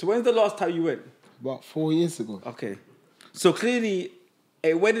 When? So when's the last time you went? About 4 years ago. Okay. So clearly,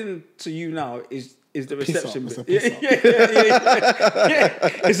 a wedding to you now is the Piss up, reception it's a bit. piss up.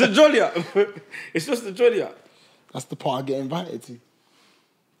 Yeah. It's a jolly up. It's just a jolly up. That's the part I get invited to.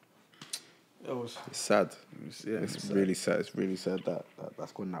 it's sad. It's really sad. It's really sad that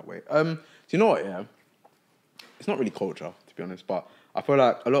that's gone that way. Do you know what? Yeah, it's not really culture, to be honest. But I feel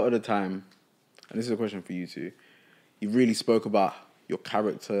like a lot of the time, and this is a question for you two, you really spoke about your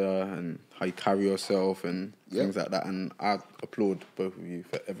character and how you carry yourself and things like that. And I applaud both of you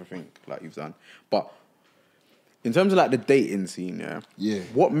for everything like you've done. But in terms of like the dating scene, Yeah.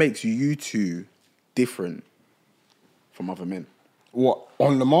 what makes you two different from other men? What?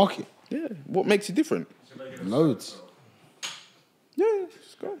 On the market? Yeah, what makes you different? Loads. Yeah,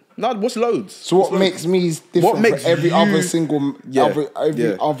 let's go. No, what's loads? So what makes me different What makes from every you- other single Yeah, every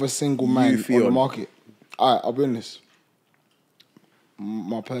yeah. other single man feel on the on- market? I'll be honest.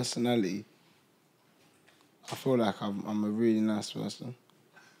 My personality, I feel like I'm a really nice person.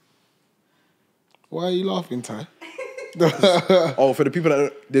 Why are you laughing, Ty? Oh, for the people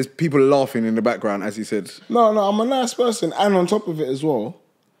that there's people laughing in the background, as he said. No, I'm a nice person, and on top of it as well,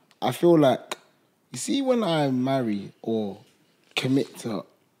 I feel like, you see, when I marry or commit to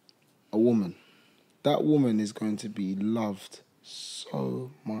a woman, that woman is going to be loved so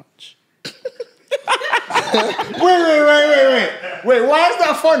much. Wait, why is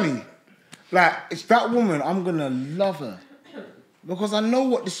that funny? Like, it's that woman, I'm gonna love her. Because I know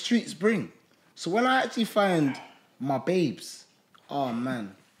what the streets bring. So when I actually find my babes, oh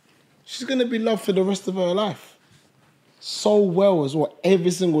man, she's gonna be loved for the rest of her life. So well as well.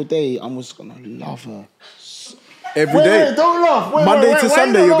 Every single day, I'm just gonna love her. Every day. Wait, don't laugh. Monday wait, to why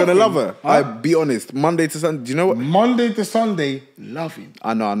Sunday, you you're gonna laughing? love her. Huh? I be honest. Monday to Sunday. Do you know what? Monday to Sunday, loving.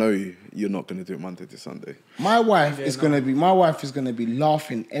 I know you. You're not gonna do it Monday to Sunday. My wife is gonna be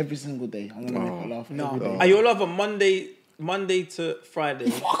laughing every single day. I'm gonna make her laugh every day. And you'll love a Monday to Friday.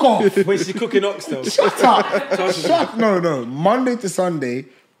 Fuck off. When she's cooking oxtail. Shut up. Shut. No. Monday to Sunday,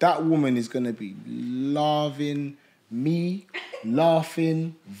 that woman is gonna be loving me,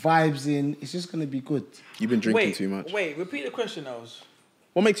 laughing, vibes-in. It's just gonna be good. You've been drinking too much. Wait, repeat the question, Els.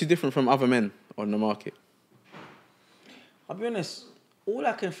 What makes you different from other men on the market? I'll be honest, all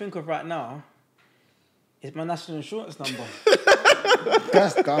I can think of right now is my national insurance number.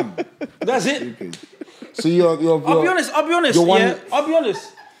 That's dumb. That's it. So you're I'll be honest, you're one- yeah. I'll be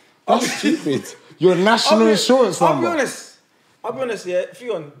honest. That's stupid. Your national insurance I'll number. be honest, yeah.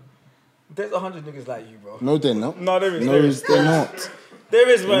 Fion, there's 100 niggas like you, bro. No, they're not. No, there is. No, they're not. There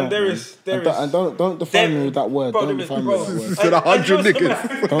is, man. There is. And don't define me with that word. Bro, Don't there is, define me with bro. that word. Said 100 And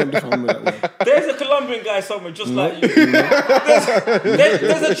niggas. Don't define me with that word. There's a Colombian guy somewhere just like you.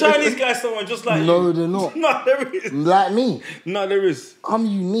 There's a Chinese guy somewhere just like you. No, they're not. No, there is. Like me, No, there is. I'm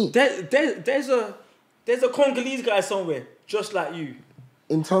unique There's a Congolese guy somewhere just like you.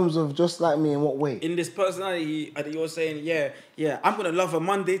 in terms of just like me. In what way? In this personality that you're saying, yeah, I'm gonna love her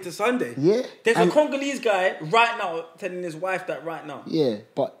Monday to Sunday. Yeah, There's a and- Congolese guy right now telling his wife that right now. Yeah,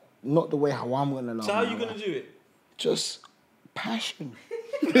 but not the way how I'm gonna love. So how my you gonna wife. do it? Just passion.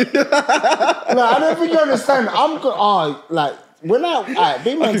 No, I don't think you understand. I'm good. Like when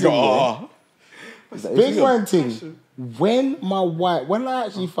big man thing. Oh, Big man thing. When I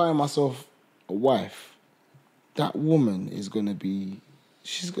actually find myself a wife, that woman is gonna be.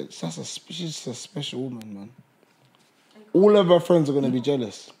 She's a special woman, man. All of her friends are gonna be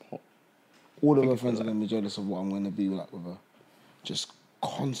jealous. All of her friends are gonna be jealous of what I'm gonna be like with her. Just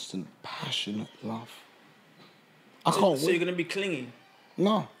constant, passionate love. I can't So wait. you're gonna be clingy.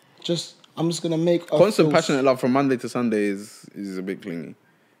 No, I'm just gonna make her constant feel passionate love from Monday to Sunday is a bit clingy.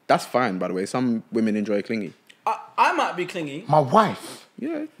 That's fine, by the way. Some women enjoy clingy. I might be clingy. My wife.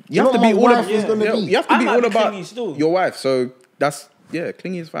 Yeah, You know what my wife is gonna be? You have to I be might all be about clingy still. your wife. So that's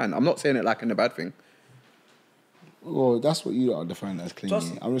clingy is fine. I'm not saying it like in a bad thing. Well, that's what you lot are defined as clingy.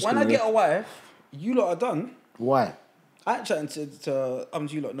 Just I'm just when gonna I get a wife, you lot are done. Why? I ain't chatting to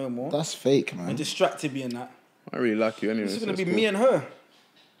you lot no more. That's fake, man. And distracted me in that. I really like you anyway. It's so gonna be cool. me and her.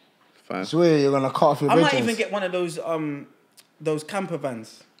 Fine. So you're gonna cut off your I might bedrooms? even get one of those camper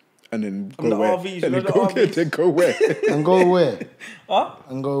vans. And then the go where? RVs, you And know then the go, RVs? then go where? and go where? Huh?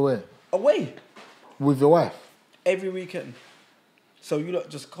 And go where? Away With your wife? every weekend. So you lot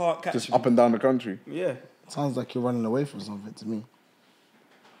just can't catch Just me. up and down the country. Yeah. Sounds like you're running away from something to me.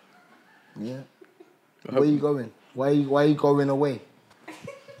 Yeah. Where you going? Why are you going away?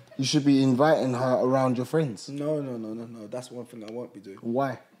 You should be inviting her around your friends. No. That's one thing I won't be doing.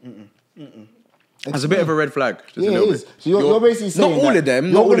 Why? That's a bit of a red flag. Just Yeah, a it little is. bit. So you're basically saying not all that of them.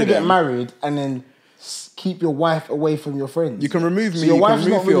 You're Not all gonna of get them. married and then keep your wife away from your friends. You can remove So me. your You can wife's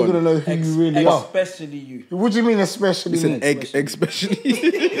not remove really Fionn. gonna know who you really are. Especially you. What do you mean, especially It's me? an egg, especially.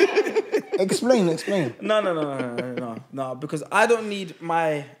 Explain. No, because I don't need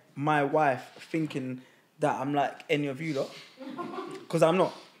my wife thinking that I'm like any of you lot. Because I'm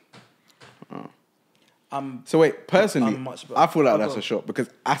not. So wait, personally, I'm much better. I feel like I'll that's go. a shot because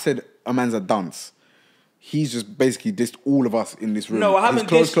I said a man's a dunce. He's just basically dissed all of us in this room. No, I haven't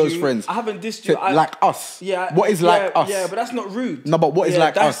His dissed close you. friends. I haven't dissed you. Said, like us. Yeah. What is like us? Yeah, but that's not rude. No, but what is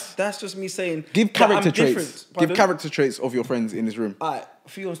like us? That's just me saying. Give that I'm character traits. different. Give Pardon? character traits of your friends in this room. Alright,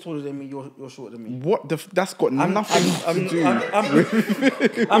 Fion's taller than me. You're shorter than me. What the? That's got nothing to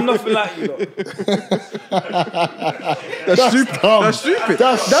do. I'm nothing like you lot. That's stupid. dumb. That's stupid.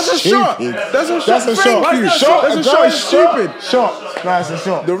 That's a shot. stupid. That's a shot. That's a Thank shot. you. Shot. That's a shot. It's stupid. Shot. No, it's a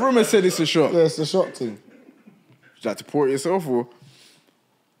shot. The rumor said it's a shot. Yeah, it's a shot thing. Would you like to pour it yourself or?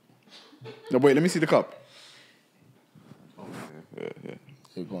 No, wait. Let me see the cup.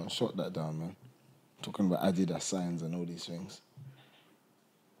 Yeah, go on, shot that down, man. Talking about Adidas signs and all these things.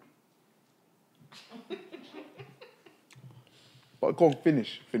 But go on,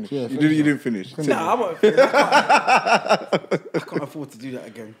 finish. Yeah, you finish didn't finish. Nah, I won't. I can't afford to do that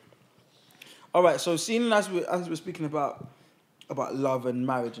again. All right, so seeing as we're speaking about love and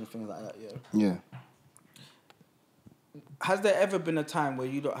marriage and things like that, Yeah. has there ever been a time where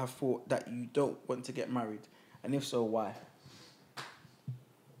you don't have thought that you don't want to get married, and if so, why?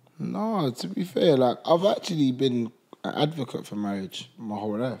 No, to be fair, like I've actually been an advocate for marriage my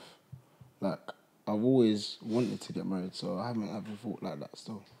whole life. Like I've always wanted to get married, so I haven't ever thought like that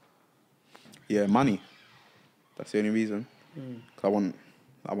still. Yeah, money. That's the only reason. 'Cause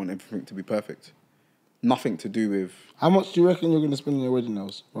I want everything to be perfect. Nothing to do with. How much do you reckon you're going to spend on your wedding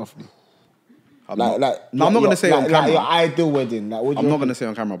nails, roughly? I'm No, I'm not going to say on camera. Like your ideal wedding. Like, what do I'm you not reckon? going to say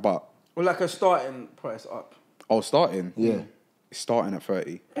on camera, but Or like a starting price up. starting. Yeah. It's starting at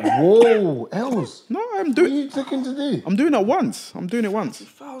 30. Whoa, Els. No, I'm What are doing. you looking to do? I'm doing it once. I'm doing it once.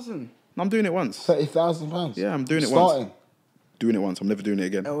 2,000. I'm doing it once. £30,000. Yeah, I'm doing it Starting. once. Doing it once. I'm never doing it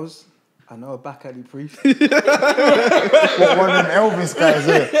again. Els, I know a back alley priest. What, one of them Elvis guys?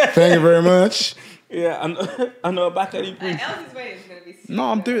 Thank you very much. Yeah, I know a back alley priest. Else's wedding is going to be super. No,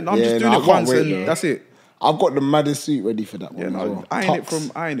 I'm Yeah, just no, doing I it can't once, wait, and though. that's it. I've got the maddest suit ready for that one Yeah, as no, well. I ain't it Tux.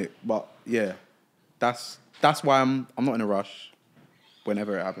 from I ain't it, but yeah, that's why I'm not in a rush.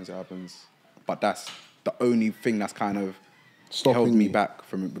 Whenever it happens, But that's the only thing that's kind of Stopping held me you. back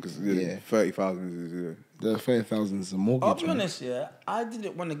from it because Yeah. 30,000 is. The 30,000 is a mortgage. I'll be man. honest, yeah, I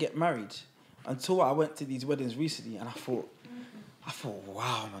didn't want to get married until I went to these weddings recently, and I thought, I thought,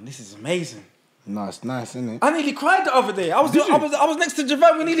 wow, man, this is amazing. No, it's nice, isn't it? I nearly cried the other day. I was next to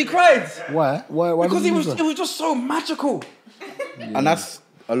Javan. We nearly cried Why? Why because did you it was just so magical. And that's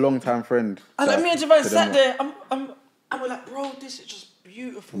a long time friend. And like, that- me and Javan to sat them. there. And we're like, bro, this is just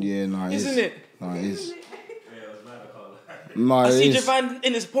beautiful. Yeah, no, it is. Isn't it? No, it is. Yeah, it was mad, I can't lie. No, I it see is. Javan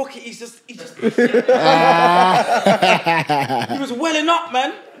in his pocket. He was welling up,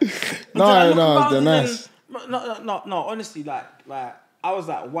 man. No, Until I look no, around they're and nice. then- No. Honestly, like I was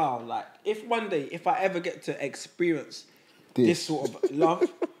like, wow. Like, if one day, if I ever get to experience this sort of love,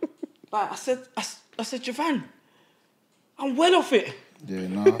 like I said, Javan, I'm well off it. Yeah,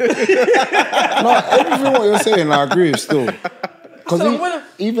 no. No, everything what you're saying, I agree with still. I said, Because I'm well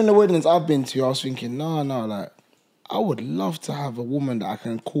off. even the weddings I've been to, I was thinking, no, like, I would love to have a woman that I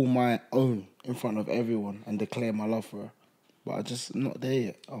can call my own in front of everyone and declare my love for her. But I'm just not there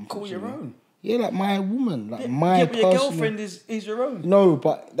yet. Call your own. Yeah, like my woman, like my Yeah, but your personal... girlfriend is your own. No,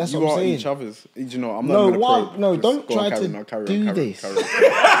 but that's You what I'm are saying. each other's. You know, I'm not No, gonna what? probe. No, Just don't go on, try carry to on, carry on, do carry on, this. carry on.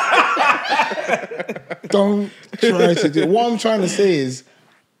 Don't try to do. What I'm trying to say is,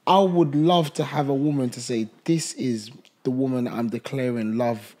 I would love to have a woman to say, this is the woman I'm declaring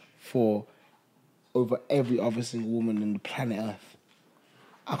love for over every other single woman in the planet Earth.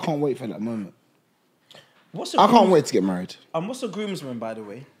 I can't wait for that moment. I can't wait to get married. What's a groomsman, by the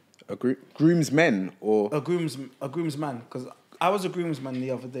way? A groomsmen or A groomsman, because I was a groomsman the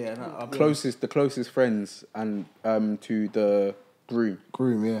other day, and I'll be the closest friends and to the groom.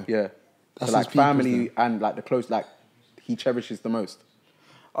 Groom, yeah. Yeah. That's so like his people's family then. and like the close, like he cherishes the most.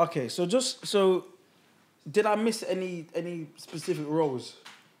 Okay, so did I miss any specific roles?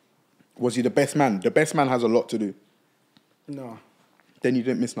 Was he the best man? The best man has a lot to do. No. Then you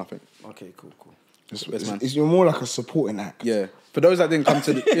didn't miss nothing. Okay, cool. It's you're more like a supporting act. Yeah. For those that didn't come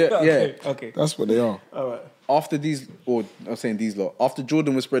to the yeah. Okay. That's what they are. All right. After these, or I'm saying these lot, after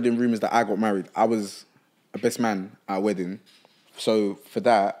Jordan was spreading rumors that I got married, I was a best man at a wedding. So for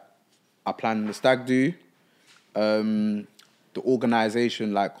that, I planned the stag do, the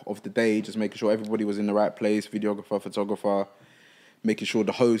organization like of the day, just making sure everybody was in the right place, videographer, photographer, making sure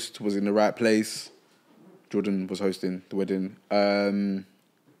the host was in the right place. Jordan was hosting the wedding.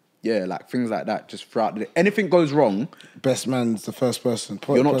 Yeah, like things like that, just throughout the day. Anything goes wrong, Best man's the first person.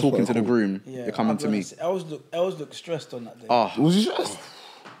 you're not First talking to the protocol. groom, Yeah, you're coming I'll to be me. honest, I always look stressed on that day. Ah, Was you stressed?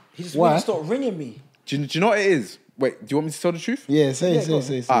 He just why? really started ringing me. do you know what it is? Wait, do you want me to tell the truth? Yeah, say.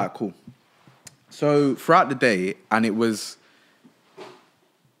 Alright, cool. So throughout the day, and it was,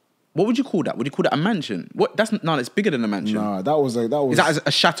 what would you call that? Would you call that a mansion? What? It's bigger than a mansion. Nah, that was Is that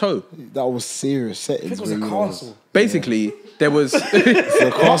a chateau? that was serious I settings. think it was a where you castle. Basically, there was. It's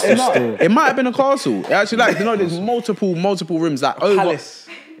a castle still. It might have been a castle. It actually, like, you know, there's multiple rooms. Like over. Palace.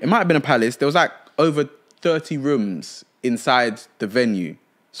 It might have been a palace. There was like over 30 rooms inside the venue.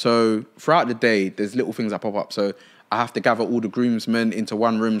 So throughout the day, there's little things that pop up. So I have to gather all the groomsmen into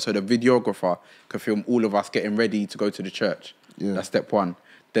one room so the videographer can film all of us getting ready to go to the church. Yeah. That's step one.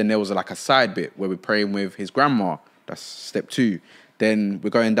 Then there was like a side bit where we're praying with his grandma. That's step two. Then we're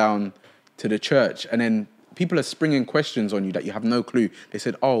going down to the church, and then people are springing questions on you that you have no clue. They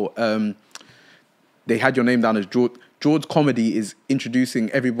said, they had your name down as George. George Comedy is introducing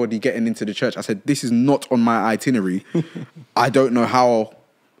everybody getting into the church. I said, this is not on my itinerary. I don't know how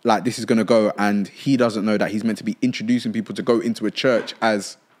like this is going to go. And he doesn't know that he's meant to be introducing people to go into a church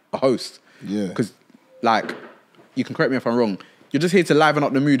as a host. Yeah. Because like, you can correct me if I'm wrong. You're just here to liven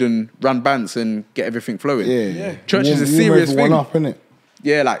up the mood and run bands and get everything flowing. Yeah. Church is a Warm serious everyone thing. up, innit?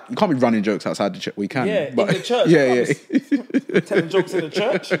 Yeah, like, you can't be running jokes outside the church. We can. Yeah, but in the church. Yeah. Telling jokes in the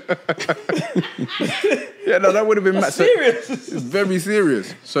church. Yeah, no, that would have been That's mad. serious. It's very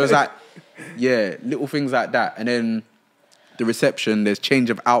serious. So it's like, yeah, little things like that. And then the reception, there's change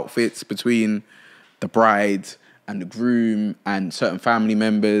of outfits between the bride and the groom and certain family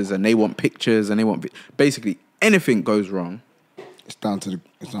members, and they want pictures and they want... Basically, anything goes wrong, It's down to the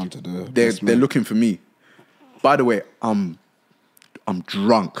they're best man. looking for me. By the way, I'm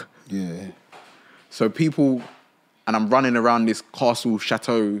drunk. Yeah. So people... And I'm running around this castle,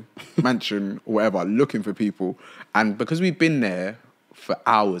 chateau, mansion, or whatever, looking for people. And because we've been there for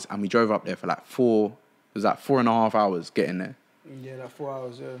hours, and we drove up there for like 4.5 hours getting there. Yeah, like 4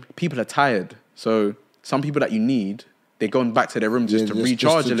 hours, yeah. People are tired. So some people that you need, they're going back to their room just Yeah, to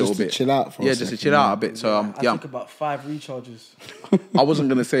recharge a little just to bit. chill out for a just to second, chill out a bit. So I think about 5 recharges. I wasn't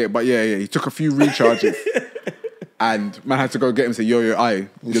gonna say it, but yeah, he took a few recharges. And man had to go get him and say, yo, you're It's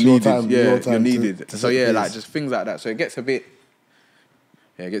your needed. time, Yeah, your you're time to needed. So hit yeah, base. like just things like that. So it gets a bit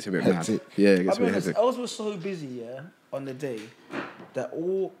mad. Hectic. Yeah, it I'll gets a be bit honest, hectic. Els was so busy, yeah, on the day, that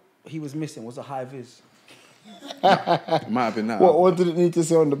all he was missing was a high vis. It might have been that. What did it need to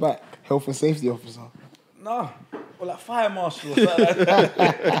say on the back? Health and safety officer. No, or like fire marshal or something like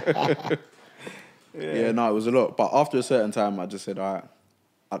that. Yeah, no, it was a lot. But after a certain time, I just said, all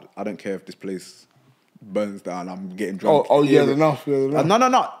right, I don't care if this place burns down. I'm getting drunk. You had enough. You had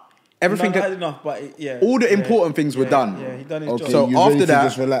enough. No. Everything. No, had enough, but all the important things were done. Yeah, he done his Okay, job. So you after ready to that-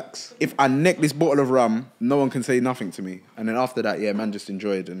 just relax. If I neck this bottle of rum, no one can say nothing to me. And then after that, yeah, man just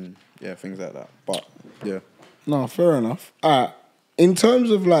enjoyed and yeah, things like that. But yeah. No, fair enough. In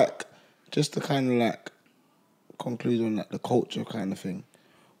terms of like, just to kind of like conclude on like the culture kind of thing,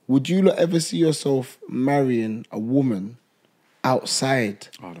 would you lot ever see yourself marrying a woman outside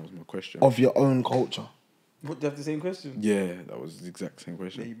Oh, that was my question. of your own culture? What, do you have the same question? Yeah, that was the exact same Yeah,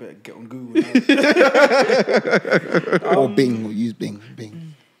 question. you better get on Google now. Or Bing, or use Bing.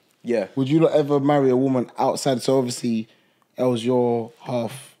 Yeah. Would you lot ever marry a woman outside? So obviously, Els, you're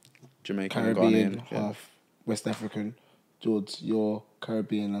half Jamaican, Caribbean, Ghanaian. Yeah. half West African. George, you're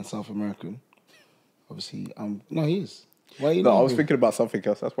Caribbean and South American. Obviously, no, he is. Why are you No, not I was agreeing? thinking about something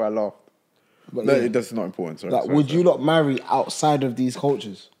else. That's why I laughed. But No, yeah, that's not important. Sorry. like, sorry, would sorry. you lot marry outside of these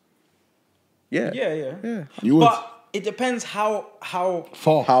cultures? Yeah. Yeah. You would. But it depends how Far.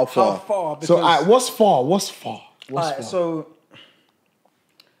 How far? Because, So, what's far? What's far? alright, so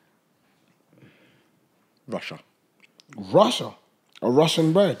Russia. Russia. A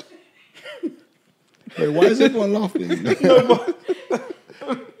Russian bread. Wait, why is everyone laughing?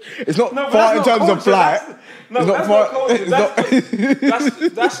 It's not no, but far in that's not terms of culture, flight. that's- No, It's not that's far- not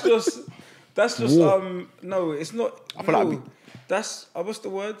culture. That's just War. no, it's not. I feel no, like that's what's the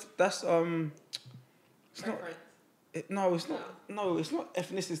word? That's it's not. No, it's not. No, it's not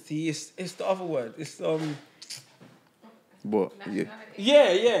ethnicity. It's the other word. It's What? Yeah.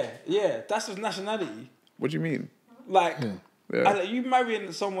 yeah. That's just nationality. What do you mean? Like, Yeah. you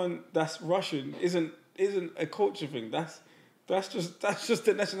marrying someone that's Russian isn't a culture thing. That's just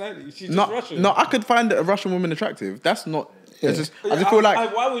the nationality. She's just Russian. No, I could find a Russian woman attractive. That's not. It's just, I just feel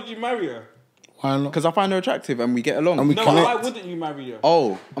like why would you marry her? Why not? because I find her attractive and we get along. And we No, connect. why wouldn't you marry her?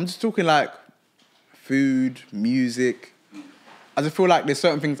 Oh, I'm just talking like food, music. I just feel like there's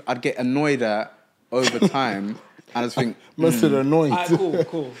certain things I'd get annoyed at over time. And I just think, Must have annoyed. Alright,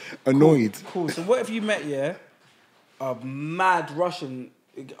 cool. Annoyed. Cool. So what if you met a mad Russian?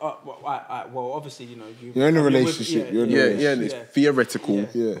 Well, obviously You're in a I mean, relationship, you're in a yeah, relationship. it's theoretical.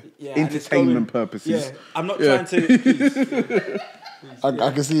 Yeah. and it's Entertainment going- purposes. Yeah, I'm not Yeah. trying to. Please.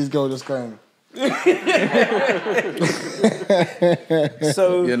 I can see his girl just going.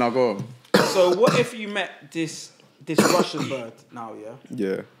 So Yeah, now go on. so what if you met this Russian bird now,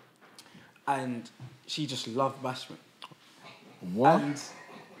 Yeah. and she just loved bashment. What? And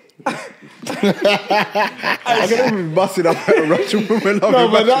I could even be busted up at a Russian woman. No,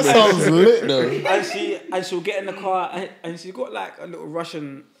 but that sounds lit though. and she'll get in the car and she's got like a little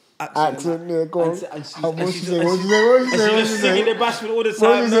Russian accent. Accent, yeah, go on. And she, What and she she, say? and What she- she say? What she and say? she What just she singing say? the bashment all the What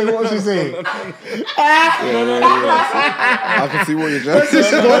time. she say? What she say? I can see what you're trying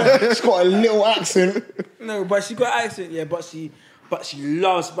She's got a little accent. No, but she got accent, yeah. But she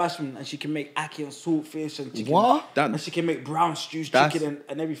loves bashment, and she can make ackee and saltfish and chicken. What? And she can make brown stews, That's- chicken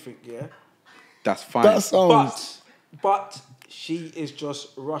and everything, yeah. That's fine. That sounds. But she is just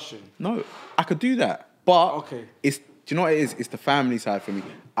Russian. No, I could do that. But Okay. do you know what it is? It's the family side for me.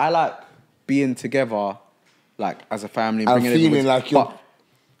 I like being together, like as a family, And bringing feeling everyone- like you're- But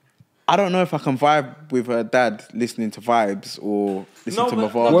I don't know if I can vibe with her dad listening to Vibes or listening to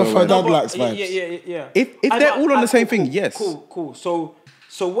Mavado. What if her and- dad but- likes vibes? Yeah. If they're all on the same thing, yes. Cool. So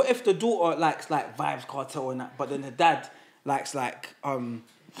what if the daughter likes like Vibes Cartel and that, but then the dad likes like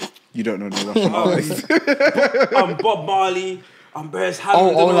You don't know the Russian artist. Bob Marley, Bears Hammond. Oh,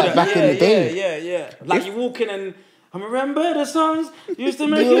 and all like that. back in the day. Yeah. Like you walk in and I remember the songs used to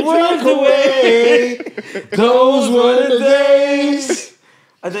make You you walk drift away. Those were the days.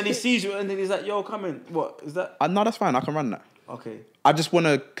 And then he sees you and then he's like, "Yo, come in." What is that? No, that's fine. I can run that. Okay. I just want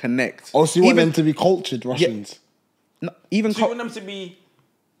to connect. Oh, so you want Even- them to be cultured Russians? No, even So you want them to be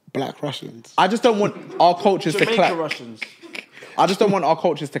Black Russians? I just don't want our cultures to Jamaica clash. Russians? I just don't want our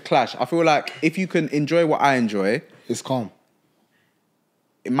cultures to clash. I feel like if you can enjoy what I enjoy, It's calm.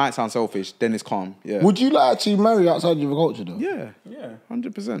 it might sound selfish, then it's calm. Yeah. Would you like actually marry outside of your culture though? Yeah. Yeah.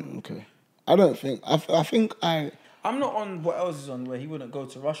 100%. Okay. I don't think. I think I. I'm not on what else is on where he wouldn't go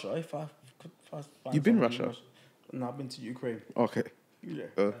to Russia. If I find You've been someone in Russia? No, I've been to Ukraine. Okay. Yeah.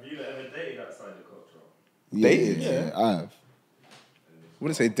 Have you ever dated outside the culture? Yeah, Dated? Yeah, I have. I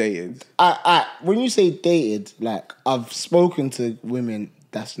wouldn't say dated. When you say dated, like I've spoken to women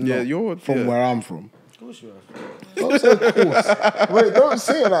that's not Yeah, you're- from yeah. where I'm from. Of course you have. Don't say of course. Wait, don't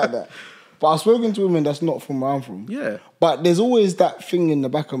say it like that. But I've spoken to women that's not from where I'm from. Yeah. But there's always that thing in the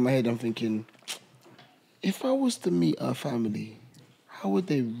back of my head. I'm thinking, if I was to meet her family, how would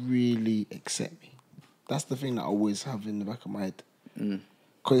they really accept me? That's the thing that I always have in the back of my head.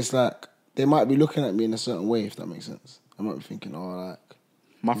 Because it's like, they might be looking at me in a certain way, if that makes sense. I might be thinking,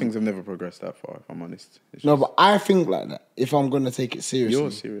 My things have never progressed that far, if I'm honest. It's no, just- but I think like that. If I'm gonna take it seriously,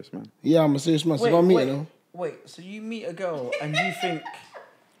 You're serious, man. yeah, I'm a serious man. So if I'm meeting her, wait. So you meet a girl and you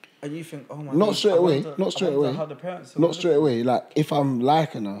think, oh my. Not God, straight I away, wonder- not straight I wonder away. How the parents. not straight away. Like if I'm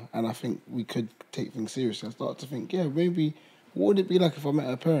liking her and I think we could take things seriously, I start to think, yeah, maybe what would it be like if I met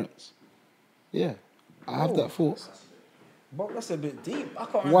her parents? Yeah, I have that thought. But that's a bit deep. I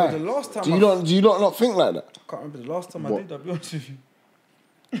can't remember Why? the last time. Do you not think like that? I can't remember the last time I What? did. I'll be honest with you.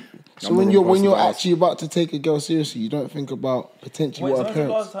 So I'm when the you're wrong when person you're to ask. actually about to take a girl seriously, you don't think about potentially Wait, so what when's her the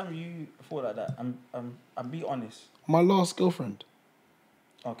parents. last time you thought like that? And be honest. My last girlfriend,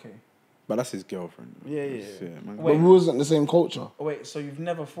 Okay. But that's his girlfriend. Yeah. man. but we wasn't the same culture. Wait, so you've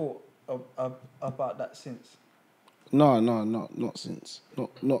never thought about that since? No, not since.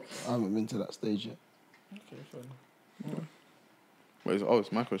 Not. I haven't been to that stage yet. Okay, fair enough. Wait,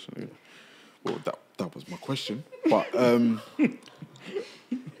 it's my question again. Well, that was my question. But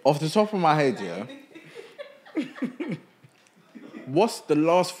off the top of my head, yeah. What's the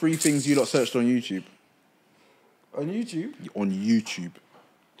last 3 things you lot searched on YouTube? On YouTube? On YouTube.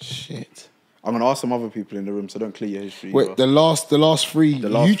 Shit. I'm gonna ask some other people in the room, so don't clear your history. Wait, the last 3 The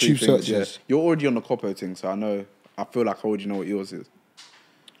last 3 YouTube things, searches. yeah. You're already on the Coppo thing, so I feel like I already know what yours is.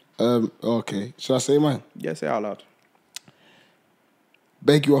 Okay. Should I say mine? Yeah, say it out loud.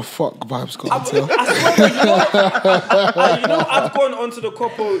 Beg you a fuck vibes cartel. I've gone onto the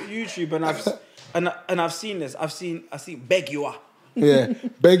Copo YouTube and I've seen this. I've seen Beg You Are. Yeah.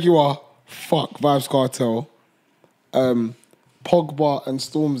 Beg you a fuck vibes cartel. Pogba and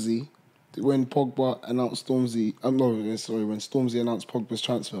Stormzy. When Pogba announced Stormzy, when Stormzy announced Pogba's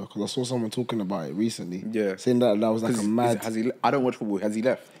transfer, because I saw someone talking about it recently. Yeah. Saying that was like a mad. I don't watch football. Has he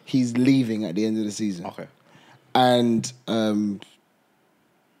left? He's leaving at the end of the season. Okay. And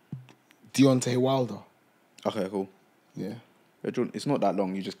Deontay Wilder. Okay, cool. Yeah. Yeah, Jordan, it's not that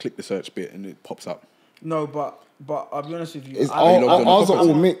long. You just click the search bit and it pops up. No, but I'll be honest with you. It's I- all, logged on ours the are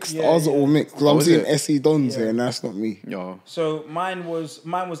all mixed. Yeah, Ours are all mixed. Because Oh, I'm is seeing it? SE Dons Yeah. here, and that's not me. Yeah. So mine was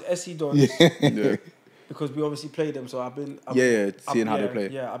Essie Dons Yeah. because we obviously played them. So I've been Seeing how they play.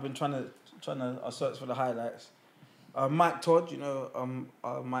 Yeah, I've been trying to search for the highlights. Mike Todd,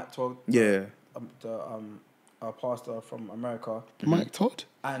 Mike Todd, Yeah. our pastor from America, Mike Todd?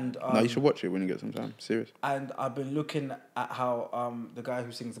 and No, you should watch it when you get some time. Serious. and I've been looking at how the guy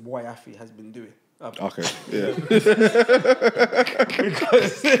who sings Boy Afi has been doing. Okay. Yeah. Because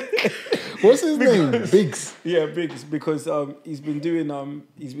What's his name? Biggs. yeah, Biggs, because he's been doing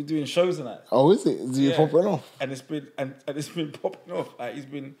shows and that. Oh, is it? Is he Yeah. popping off? And it's been popping off. He's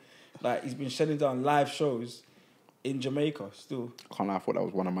been shutting down live shows in Jamaica still. Can't lie, I thought that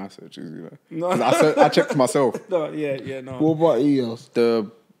was one of my searches. No. 'Cause I checked myself. No, no. What about you, else? The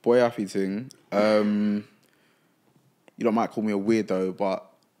Boy Affy thing. You lot might call me a weirdo, but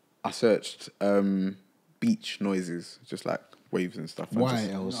I searched beach noises, just like waves and stuff. and Why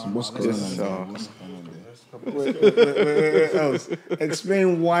just- else? What's going on? just, there? What's going on there? Wait, else.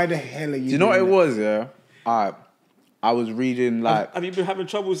 Explain why the hell are you Do you know what it doing was? Yeah, I was reading like Have you been having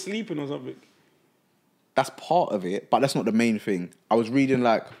trouble sleeping or something? that's part of it, but that's not the main thing. I was reading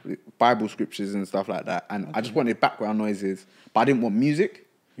like Bible scriptures and stuff like that, and I just wanted background noises, but I didn't want music,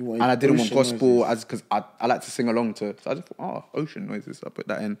 You and wanted I didn't want ocean gospel noises. because I like to sing along to. So I just thought, ocean noises. So I put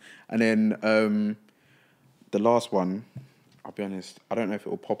that in, and then the last one, I'll be honest, I don't know if it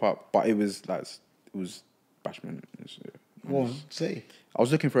will pop up, but it was Bashment. Go on, say. I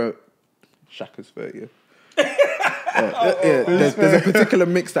was looking for Shaka's 30th. There's a particular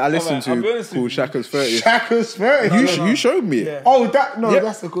mix that I listen Alright, I'll be to honest called with you. Shaka's 30th. Shaka's 30. You showed me it. Yeah. Oh, yeah, Yeah.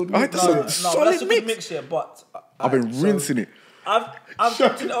 that's a good I one. had to- solid that's a good mix. mix here, but I've been rinsing it. I've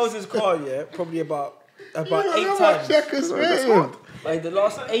jumped in Oz's car, probably about 8 About times. Shaka's 30. Like the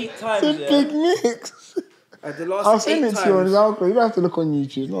last 8 times, It's a big mix. Like the last I'll 8 send it times. to you on his alcohol. You don't have to look on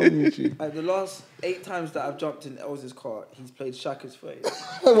YouTube. Not on YouTube. Like the last 8 times that I've jumped in Elsa's car, he's played Shaka's 30.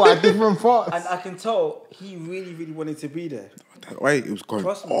 What, different parts? And I can tell he really, really wanted to be there. That way, it was going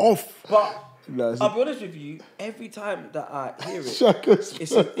Trust me. off. But No, it's- I'll be honest with you, every time that I hear it, Shaka's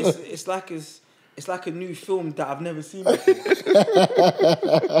it's like a new film that I've never seen before.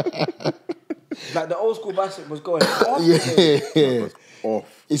 Like the old school Bassett was going off. yeah.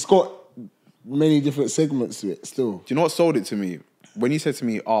 Off. It's got many different segments to it still. Do you know what sold it to me? When you said to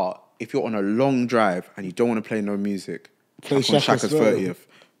me, if you're on a long drive and you don't want to play no music, Play tap on Shaka's Shaka's 30th.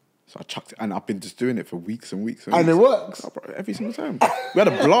 So I chucked it, and I've been just doing it for weeks and weeks. And it weeks. works. Oh, bro, every single time. We had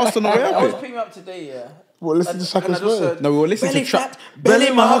a blast on the way I up was here. picking up today, yeah. What, listen to Shaka's And I just voice? said, No, we were listening belly to trap. fat,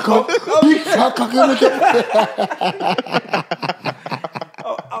 belly markup. Big fat cock in the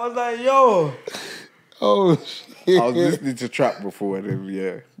I was like, yo. Oh, shit. I was listening to trap before, and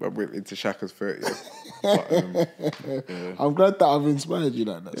then I went into Shaka's 30th. But, yeah. I'm glad that I've inspired you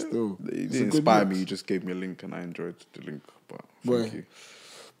like that still. You It's a didn't good inspire mix. me. You just gave me a link, and I enjoyed the link. But Boy. thank you.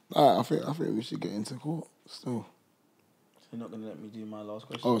 Alright, I think we should get into court still. You're not going to let me do my last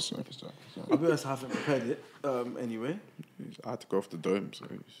question? Oh, sorry. I'll be honest, I haven't prepared it anyway. I had to go off the dome, so.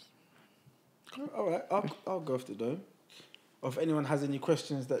 All right, I'll go off the dome. Or if anyone has any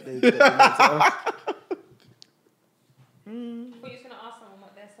questions that they'd like to ask. But you're just going to ask someone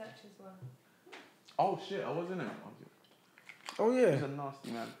what their searches were. Oh shit! I wasn't it. Oh, yeah. He's a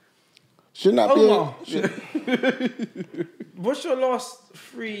nasty man. Shouldn't that Omar, be what's your last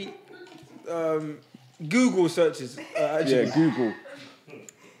 3 Google searches? Actually? Google.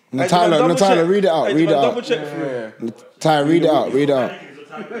 Natalia, read it out. Read it Double out. check through. Ty, read it out. Read it out.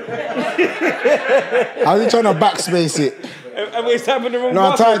 How's he trying to backspace it? And we're tapping the wrong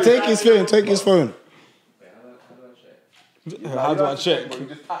No, Ty, button. take his phone. Take his phone. How do I check? You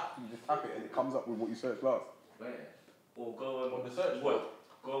just tap it, and it comes up with what you searched last. Or go on the search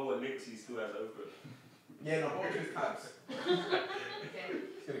go on what links he still has open. Yeah, no, both his tabs.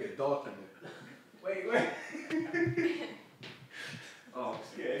 It's gonna get dark in there. Wait. Oh, I'm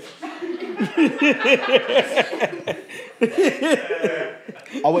scared.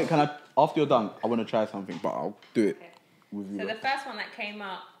 Oh wait, can I? After you're done, I want to try something, but I'll do it Okay. with you. So the first one that came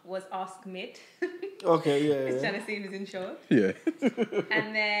up was Ask Mid. Okay, yeah. It's trying to see if he's insured. Yeah.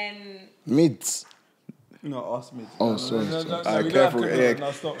 And then Mids. No, ask me. Oh, sorry. Careful.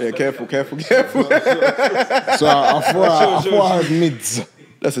 Careful. So I thought I had mids.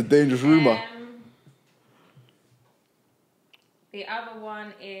 That's a dangerous rumor. the other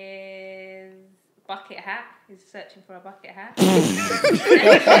one is Bucket Hat. He's searching for a bucket hat.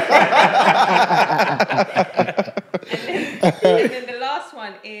 and then the last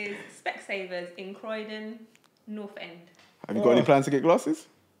one is Specsavers in Croydon, North End. Have you got any plans to get glasses?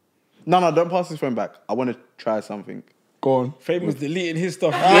 No, don't pass this phone back. I want to try something. Go on. Fame was deleting his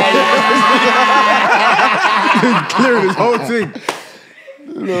stuff. Clearing this whole thing.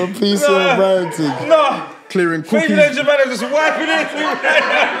 Little piece of parenting. No, Clearing Fame cookies. and Javana just wiping it.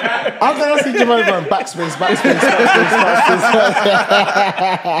 How can I see Jamal going backspace?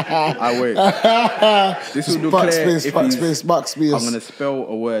 I wait. This will look clear if he's- Backspace. I'm going to spell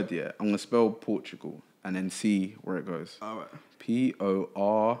a word, yeah. I'm going to spell Portugal and then see where it goes. All right.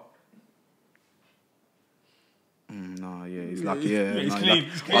 P-O-R... no, yeah, he's lucky, yeah. It's no, clean.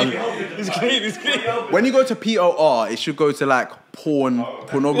 he's It's clean. It's clean. It's clean. When you go to P-O-R, it should go to like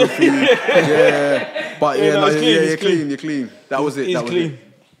pornography. Yeah. But Yeah, yeah, no, no, it's clean, you're it's clean. clean, you're clean. That was it, He's that was clean. it.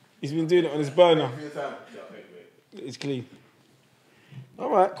 He's been doing it on his burner. It's clean. All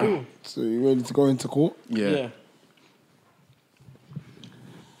right, cool. So you ready to go into court? Yeah.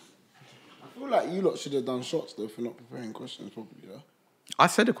 I feel like you lot should have done shots though for not preparing questions properly. Yeah? I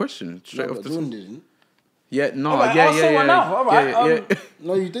said a question straight No, off but the Jordan didn't. Yeah, no, All right, yeah, I'll say one now. All right, yeah.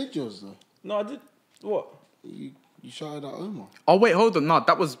 No, you did yours though. No, I did. What? You shouted out Omar. Oh, wait, hold on. No,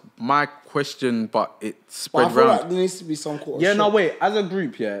 that was my question, but it But I spread feel round. like there needs to be some sort of Yeah, no, shot. wait. As a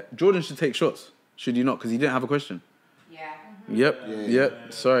group, yeah, Jordan should take shots. Should he not? Because he didn't have a question. Yeah.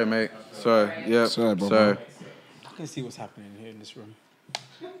 Yep. Sorry, mate. Sorry. Yep. Sorry, bro. Sorry. I can see what's happening here in this room.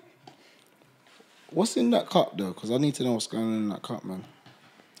 What's in that cup though? Because I need to know what's going on in that cup, man.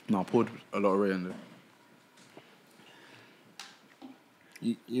 No, I poured a lot of Ray in there.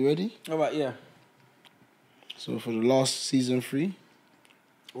 You ready? All right, yeah. So for the last season 3,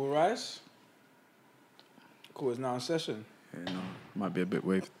 All rise. Cool, it's now in session. Yeah, no, might be a bit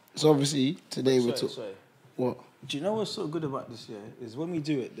waved. so obviously today we're talking. Sorry. What? Do you know what's so good about this year? Is when we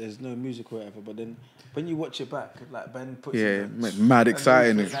do it, there's no music or whatever, but then when you watch it back, like Ben puts Yeah, it mad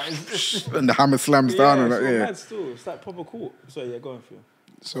exciting. And the hammer slams down on it's it. all Yeah. mad still. It's like proper court. So yeah, go on for you.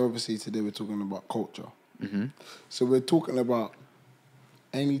 So obviously today we're talking about culture. So we're talking about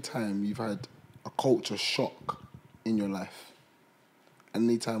any time you've had a culture shock in your life.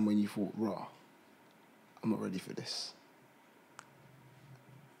 Any time when you thought, "Raw, I'm not ready for this."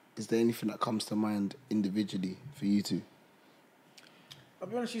 Is there anything that comes to mind individually for you two? I'll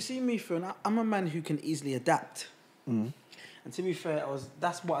be honest, you see me, Phil, I'm a man who can easily adapt. And to be fair,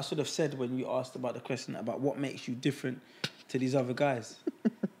 that's what I should have said when you asked about the question about what makes you different to these other guys.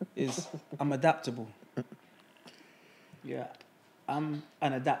 Is I'm adaptable. Yeah, I'm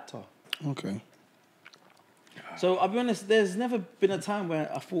an adapter. Okay. So I'll be honest, there's never been a time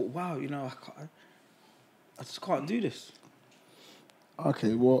where I thought, wow, you know, I just can't do this.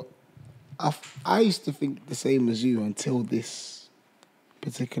 Okay, well, I used to think the same as you until this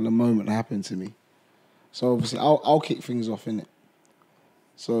particular moment happened to me. So obviously, I'll kick things off, innit?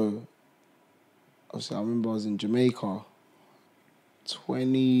 So, obviously, I remember I was in Jamaica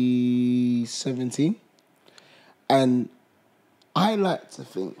 2017. And I like to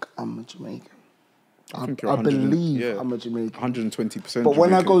think I'm a Jamaican. I think I you're 100 believe yeah, I'm a Jamaican. 120%. But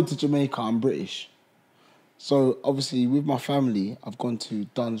when I Jamaican. go to Jamaica, I'm British. So obviously, with my family, I've gone to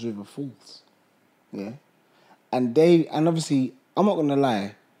Duns River Falls. Yeah. And obviously, I'm not gonna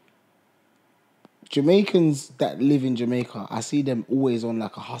lie, Jamaicans that live in Jamaica, I see them always on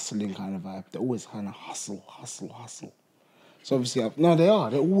like a hustling kind of vibe. They're always kind of hustle. So obviously, they are.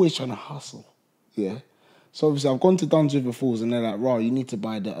 They're always trying to hustle. Yeah. So obviously, I've gone to Duns River Falls and they're like, "Raw, you need to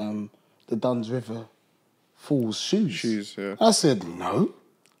buy the Duns River Falls shoes." Shoes, yeah. I said, "No,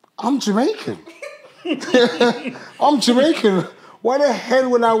 I'm Jamaican. I'm Jamaican. Why the hell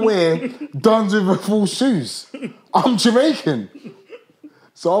would I wear Duns River Falls shoes? I'm Jamaican."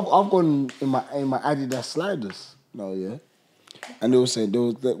 So I've gone in my Adidas sliders. No, yeah. And they were saying,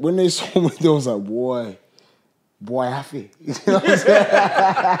 when they saw me, they was like, boy, happy. You know what I'm saying?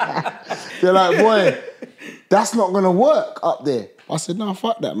 They're like, boy, that's not gonna work up there. I said, no,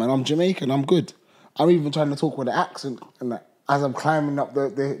 fuck that, man. I'm Jamaican. I'm good. I'm even trying to talk with an accent and like, as I'm climbing up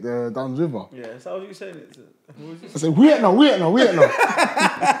the Duns River. Yeah, is that what you saying? I said, wait no.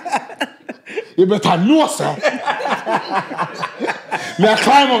 You better know, sir. Me, I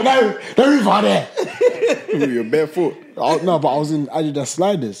climb up that river there. You're barefoot. No, but I was in Adidas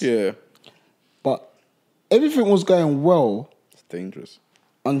sliders. Yeah. But everything was going well It's dangerous.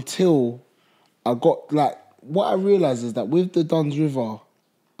 until I got, like, what I realised is that with the Duns River,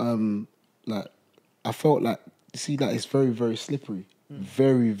 like, I felt like, you see, like, it's very, very slippery.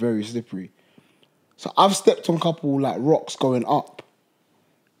 Very, very slippery. So I've stepped on a couple, like, rocks going up.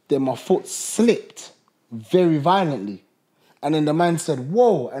 Then my foot slipped very violently. And then the man said,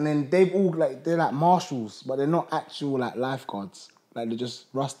 whoa. And then they've all, like, they're like marshals, but they're not actual, like, lifeguards. Like, they're just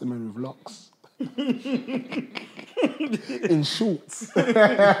rusty men with locks. In shorts.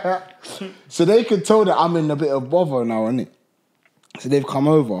 So they could tell that I'm in a bit of bother now, innit? So they've come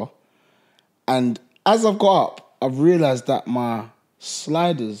over. And as I've got up, I've realised that my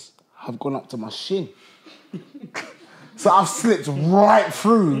sliders have gone up to my shin. So I've slipped right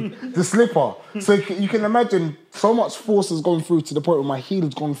through the slipper. So you can imagine so much force has gone through to the point where my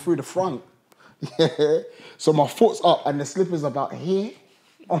heel's gone through the front. Yeah. So my foot's up and the slipper's about here.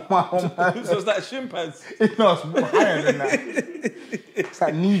 On my So it's like shin pads. No, it's higher than that. It's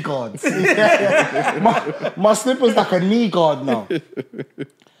like knee guards. my slipper's like a knee guard now.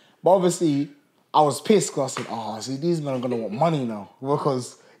 But obviously, I was pissed because I said, see, these men are going to want money now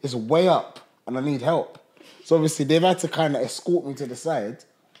because it's way up and I need help. So obviously, they've had to kind of escort me to the side.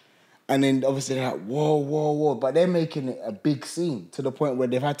 And then obviously, they're like, whoa. But they're making it a big scene to the point where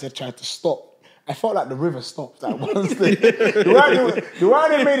they've had to try to stop. I felt like the river stopped at one stage. The way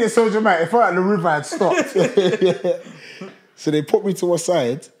they made it so dramatic, it felt like the river had stopped. Yeah. So they put me to one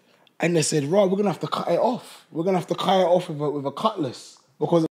side and they said, right, we're going to have to cut it off. We're going to have to cut it off with a cutlass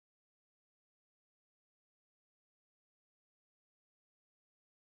because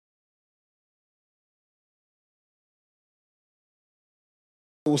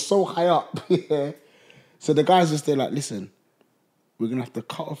it was so high up. Yeah. So the guys just there like, listen, we're going to have to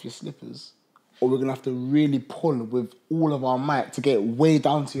cut off your slippers or we're going to have to really pull with all of our might to get way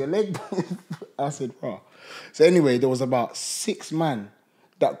down to your leg. I said, bro. So anyway, there was about 6 men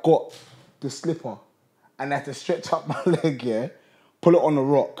that got the slipper and they had to stretch up my leg, yeah, pull it on the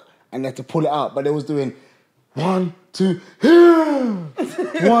rock and they had to pull it out. But they was doing 1, 2, 1,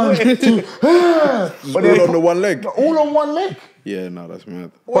 2, But all on the one leg. all on one leg. Yeah, no, that's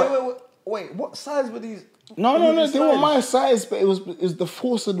mad. Wait, what size were these? No, they weren't my size, but it was the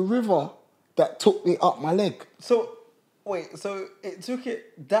force of the river that took me up my leg. So it took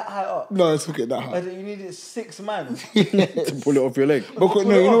it that high up? No, it took it that high. And you needed 6 man. To pull it off your leg. Because,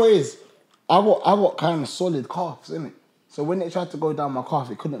 no, you know what it is? I got kind of solid calves, innit? So when they tried to go down my calf,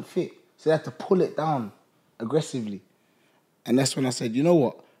 it couldn't fit. So they had to pull it down aggressively. And that's when I said, you know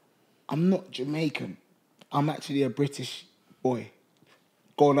what? I'm not Jamaican. I'm actually a British boy.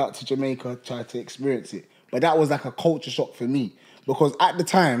 Going out to Jamaica, trying to experience it. But that was like a culture shock for me. Because at the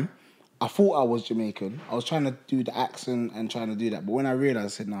time, I thought I was Jamaican. I was trying to do the accent and trying to do that. But when I realised, I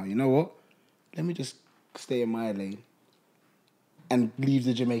said, no, you know what? Let me just stay in my lane and leave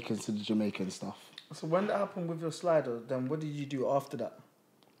the Jamaicans to the Jamaican stuff. So when that happened with your slider, then what did you do after that?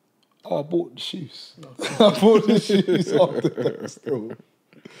 Oh, I bought the shoes. I bought the shoes after that still.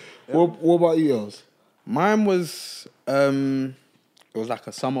 What about you, Els? Mine was it was like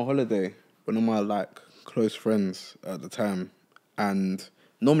a summer holiday. One of my like close friends at the time, and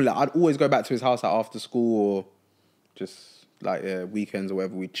normally I'd always go back to his house like, after school or just like weekends or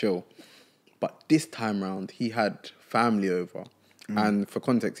whatever. We chill. But this time round, he had family over, and for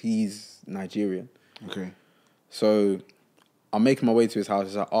context, he's Nigerian. Okay. So I'm making my way to his house.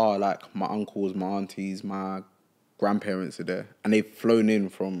 It's like, like my uncles, my aunties, my grandparents are there, and they've flown in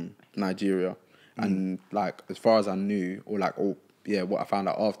from Nigeria. And like, as far as I knew, what I found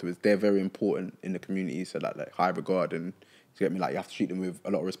out afterwards, they're very important in the community. So like high regard, and you get me, like you have to treat them with a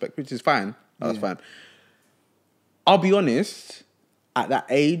lot of respect, which is fine. That's fine. I'll be honest. At that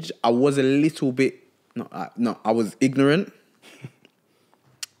age, I was a little bit I was ignorant.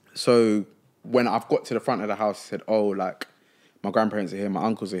 So when I've got to the front of the house, I said, "Oh, like my grandparents are here, my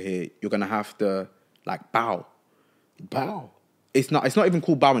uncles are here. You're gonna have to like bow." Bow. It's not even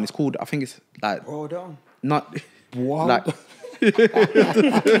called bowing. It's called, I think it's like Roll down. not Wow. like You're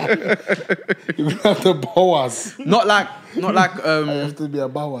gonna have to bow us. not like You have to be a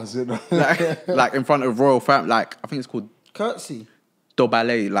bowers, you know. like in front of royal family. Like I think it's called Curtsy.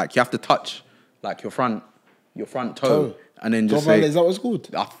 dobale. Like you have to touch like your front toe, and then just Dobale, say. is that what it's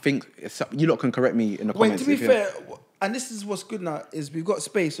called? I think you lot can correct me in the Wait, comments. to be if you- fair, and this is what's good now, is we've got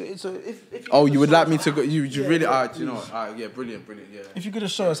space. So if Oh, you would like me to go? You Yeah, really? yeah, You know? Yeah, brilliant, yeah. If you could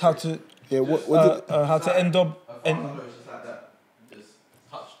just show us how to Yeah, what how to end up. Just like that. Just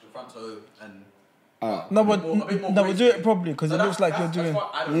touch the front toe and. No, but A bit more do gracefully. it properly because it looks like you're doing.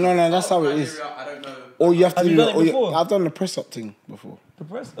 No, that's how it is. I don't know. Or you have to Have do you done it before? I've done the press up thing before. The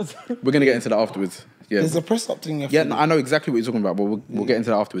press. We're gonna get into that afterwards. Yeah. There's a press up thing. You have Yeah, to no, do. I know exactly what you're talking about, but we'll get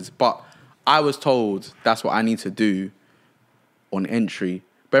into that afterwards. But I was told that's what I need to do on entry.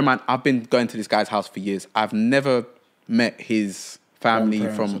 Bear in mind, I've been going to this guy's house for years. I've never met his family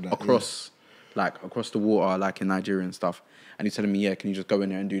Grandparents from or that, across the water, like in Nigeria and stuff. And he's telling me, yeah, can you just go in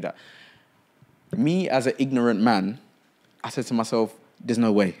there and do that? Me, as an ignorant man, I said to myself, there's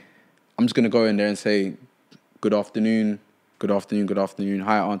no way. I'm just going to go in there and say, good afternoon,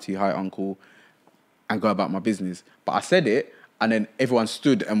 hi auntie, hi uncle, and go about my business. But I said it, and then everyone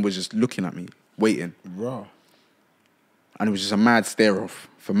stood and was just looking at me, waiting. Raw. And it was just a mad stare off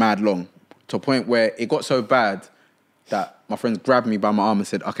for mad long, to a point where it got so bad that my friends grabbed me by my arm and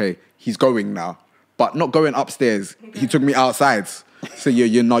said, okay, he's going now. But not going upstairs. He took me outside. Said,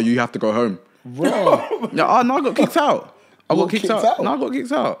 you have to go home. Raw. No, I got kicked out. I What, got kicked kicked out. out? No, I got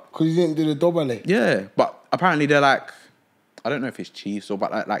kicked out. Because you didn't do the dobale. Yeah, but apparently they're like, I don't know if it's Chiefs or,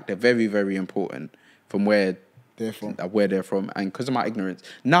 but like they're very, very important from where They're from. and because of my ignorance.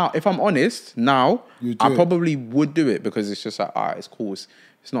 Now, if I'm honest, You do I it. probably would do it because it's just like, it's cool. It's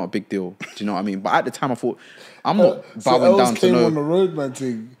not a big deal. Do you know what I mean? But at the time, I thought, I'm not bowing Els down to came no. on the road, man,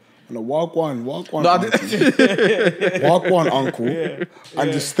 thing. On a walk one, No, I auntie. Walk one, uncle.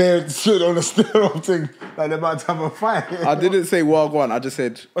 And just stood on the stair up thing like they're about to have a fight. I didn't say walk one. I just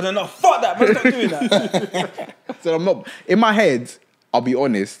said, Oh no, fuck that, man! Stop doing that. so I'm not. In my head, I'll be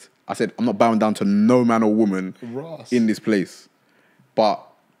honest. I said I'm not bowing down to no man or woman Ross. in this place. But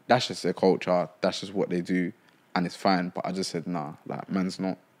that's just their culture. That's just what they do, and it's fine. But I just said nah. Like man's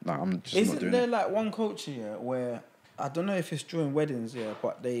not. Like I'm just not Isn't doing there it. like one culture where I don't know if it's during weddings,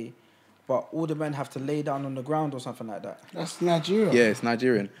 but all the men have to lay down on the ground or something like that. That's Nigeria. Yeah, it's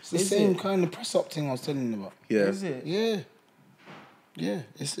Nigerian. It's the Is same it? kind of press up thing I was telling you about. Yeah. Is it? Yeah. Yeah.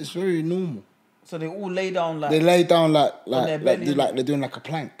 It's very normal. So they all lay down like. They lay down their like belly. they're doing like a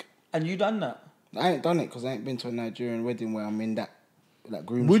plank. And you done that? I ain't done it because I ain't been to a Nigerian wedding where I'm in that like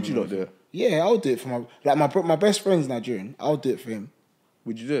groom. Would you not do it? Yeah, I'll do it for my best friend's Nigerian. I'll do it for him.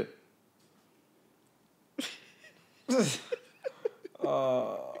 Would you do it?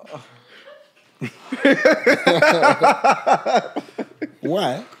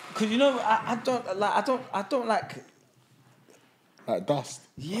 Why? Cause you know I don't like. Like dust.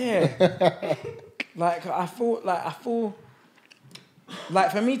 Yeah. I feel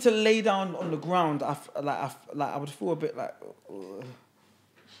like for me to lay down on the ground, I would feel a bit like.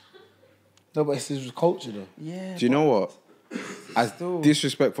 No, but it's his culture though. Yeah. Do you know what? As Still.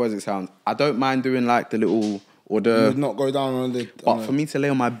 disrespectful as it sounds, I don't mind doing like the little or You the. would not go down on the. But for me to lay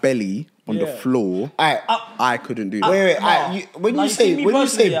on my belly on the Yeah. floor, Alright, I couldn't do that. wait. Nah. When Now, you see say me when you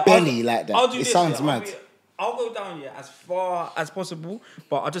personally, say yeah, belly like I'll that, do it this, sounds yeah, mad. I'll go down as far as possible,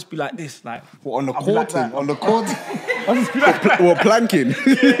 but I'll just be like this, like What, on the I'll be like court thing? that. On the court. I'll just be like that. Or planking.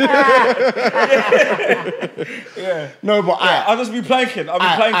 No, but I'll just be planking. I'll be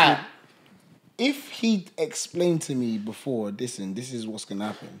planking. if he'd explained to me before this and this is what's gonna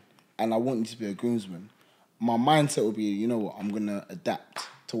happen, and I want you to be a groomsman, my mindset will be, you know what, I'm gonna adapt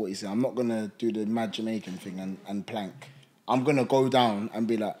to what you say. I'm not gonna do the mad Jamaican thing and plank. I'm gonna go down and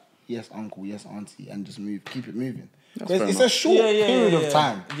be like, yes, uncle, yes, auntie, and just move, keep it moving. Because fair it's enough. a short period of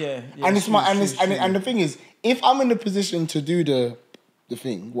time. Yeah, And it's my true, true. and the thing is, if I'm in the position to do the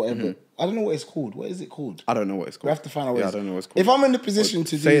thing, whatever, I don't know what it's called. What is it called? I don't know what it's called. We have to find out what Yeah, I it's don't know what it's called. If I'm in the position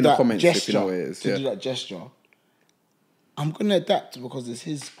to Say do in the that comments if gesture, you know what it is, do that gesture, I'm gonna adapt because it's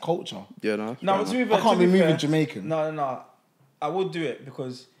his culture. Yeah, no. No, fair but to enough. be fair, I can't to be be moving fair, Jamaican. No. I would do it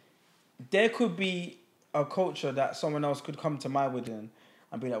because there could be a culture that someone else could come to my wedding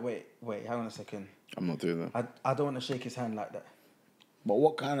and be like, wait, hang on a second. I'm not doing that. I don't want to shake his hand like that. But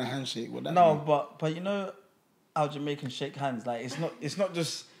what kind of handshake would that No, be? but you know how Jamaicans shake hands. Like it's not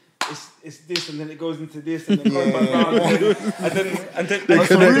just it's this and then it goes into this and then goes back round and then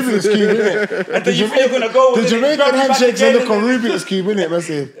That's a Rubik's Cube, innit? and then you think you're gonna go. The and then it Jamaican grabs you back handshakes again are like a and then- Rubik's Cube, innit? That's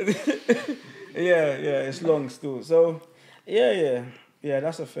it. Yeah, it's long still. So yeah,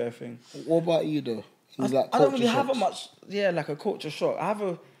 that's a fair thing. What about you though? He's like I don't really culture have a shocks. much, like a culture shock. I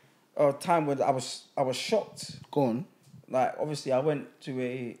have a time when I was shocked. Go on. Like obviously, I went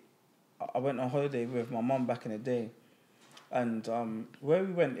on holiday with my mum back in the day, and where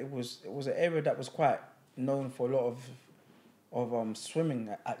we went, it was an area that was quite known for a lot of swimming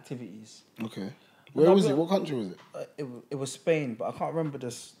activities. Okay. Where No, was but- it? What country was it? It was Spain, but I can't remember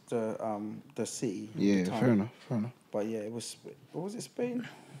the city. at the Yeah, time. fair enough. But yeah, it was. Was it Spain?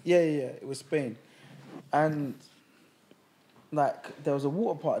 Yeah, it was Spain, and like there was a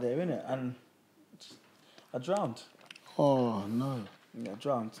water park there, innit? And I drowned. Oh no! Yeah, I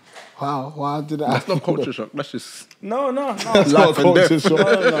drowned. Why did that? That's not culture shock. That's just No. That's Life not and culture death. shock.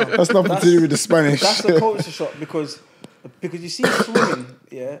 No. That's nothing to do with the Spanish. That's a culture shock because you see swimming,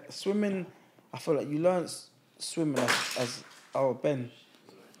 yeah, swimming. I feel like you learn swimming as Ben.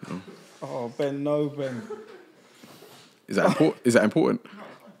 Oh Ben, no Ben. is that important? Is that important?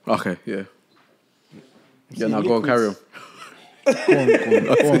 Okay, yeah. Yeah, now go on, carry on. Go on.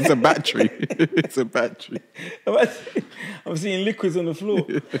 It's a battery. It's a battery. I'm seeing liquids on the floor.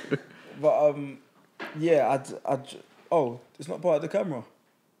 But yeah, oh, it's not part of the camera.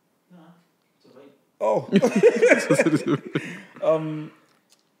 Oh.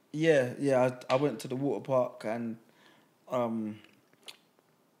 Yeah. I went to the water park and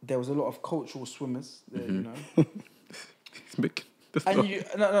there was a lot of cultural swimmers there, you know. It's big. That's And not- you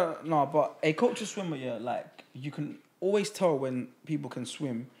no, but a cultural swimmer, yeah, like you can always tell when people can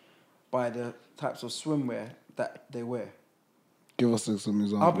swim by the types of swimwear that they wear. Give us some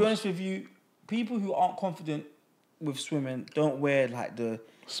examples. I'll be honest with you, people who aren't confident with swimming don't wear like the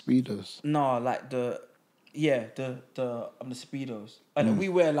Speedos. the speedos. And we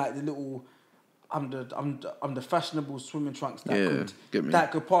wear like the little I'm the fashionable swimming trunks that Yeah, get me.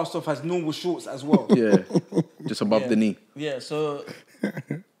 could pass off as normal shorts as well. Yeah, just above Yeah. the knee. Yeah, so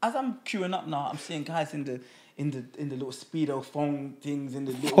as I'm queuing up now, I'm seeing guys in the little speedo thong things, in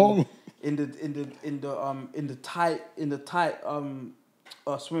the little Thong? in the tight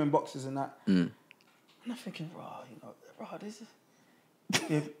swimming boxes and that. And I'm thinking, this is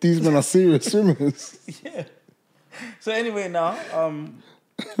These men are serious swimmers. yeah. So anyway, now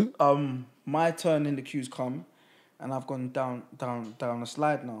my turn in the queues come, and I've gone down a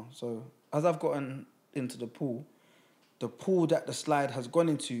slide now. So as I've gotten into the pool that the slide has gone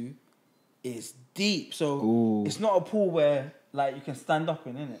into is deep. So Ooh. it's not a pool where like you can stand up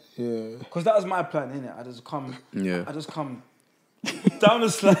in, innit? Yeah. Because that was my plan, innit? I just come down the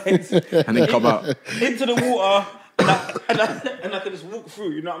slides And then come out. into the water and I can just walk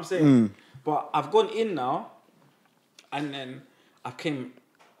through, you know what I'm saying? But I've gone in now and then I came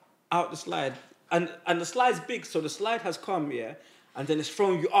out the slide and the slide's big, so the slide has come, yeah, and then it's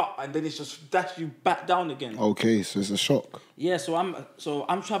thrown you up and then it's just dashed you back down again. Okay, so it's a shock. Yeah, so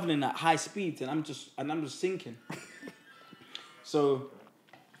I'm traveling at high speeds and I'm just sinking. So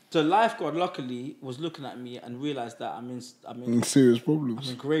the lifeguard luckily was looking at me and realised that I'm in Serious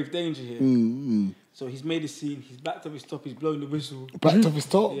problems. grave danger here. So he's made a scene, he's backed up his top, he's blown the whistle. Backed off his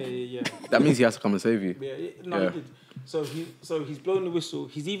top. Yeah. That means he has to come and save you. Yeah, Yeah. he did. So he's blown the whistle.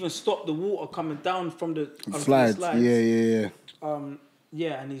 He's even stopped the water coming down from the Slides. slides. Yeah.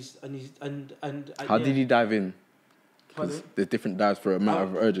 Yeah, and he's How did he dive in? Pardon? 'Cause there's different dives for a matter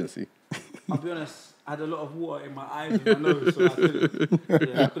of urgency. I'll be honest, I had a lot of water in my eyes and my nose, so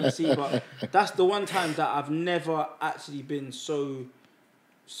I couldn't see. But that's the one time that I've never actually been so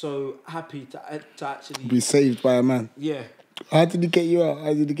happy to actually Be saved by a man. yeah. How did he get you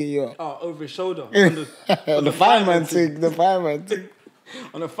out? Oh, over his shoulder. The fireman thing. The fireman thing.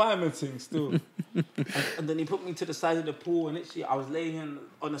 on a fireman thing still. and then he put me to the side of the pool, and literally I was laying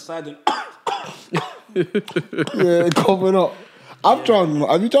on the side and Yeah, coming up. I've drowned.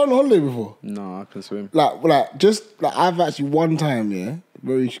 Have you drowned on holiday before? No, I can swim. I've actually one time, yeah,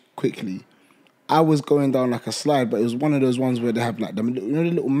 very quickly, I was going down like a slide, but it was one of those ones where they have like the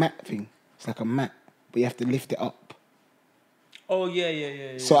little mat thing. It's like a mat, but you have to lift it up. oh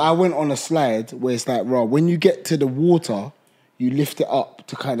yeah. So I went on a slide where it's like, raw. When you get to the water, you lift it up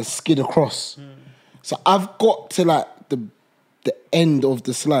to kind of skid across. So I've got to like the end of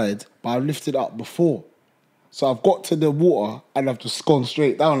the slide, but I lifted up before. So I've got to the water and I've just gone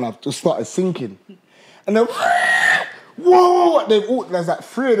straight down. And I've just started sinking, and then whoa! There's like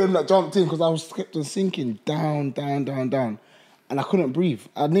 3 of them that jumped in because I was kept on sinking down, and I couldn't breathe.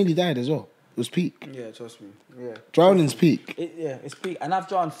 I nearly died as well. It was peak. Yeah, trust me. Yeah. Drowning's peak. It's peak. And I've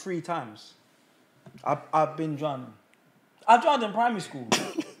drowned 3 times. I've been drowning. I drowned in primary school.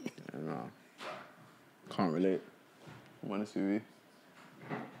 No. Can't relate. I'm honest with you.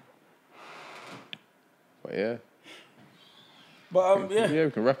 But yeah. But Yeah,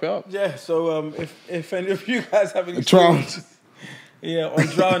 we can wrap it up. Yeah, so if any of you guys have any Drowned. stories, on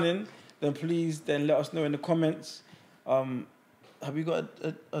drowning, then please let us know in the comments. Have you got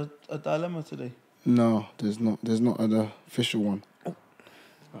a dilemma today? No, there's not an official one.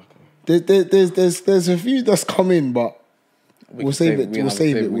 There's a few that's come in, but we'll save it. We'll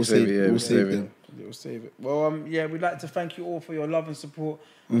save it. We'll save them. We'll save it. Well, we'd like to thank you all for your love and support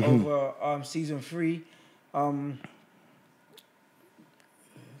over season 3.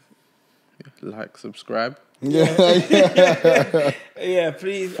 Like, subscribe. Yeah. Yeah,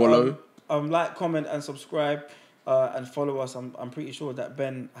 please Follow. Like, comment, and subscribe, and follow us. I'm pretty sure that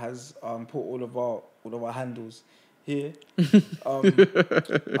Ben has put all of our handles here.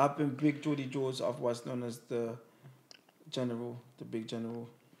 I've been Big Geordie George, otherwise known as the Big General.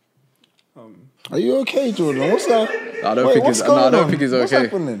 Are you okay, Jordan? What's that? I don't think it's What's okay.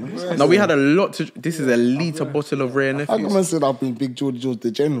 happening? No, we had a lot to. This is a litre bottle of Rare How come I Nephews. said I've been Big Geordie George the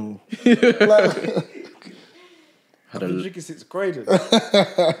General? I've been drinking since grade.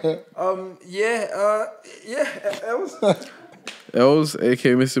 Els,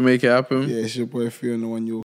 aka Mr. Make It Happen. Yeah, it's your boy Fiona, the one you're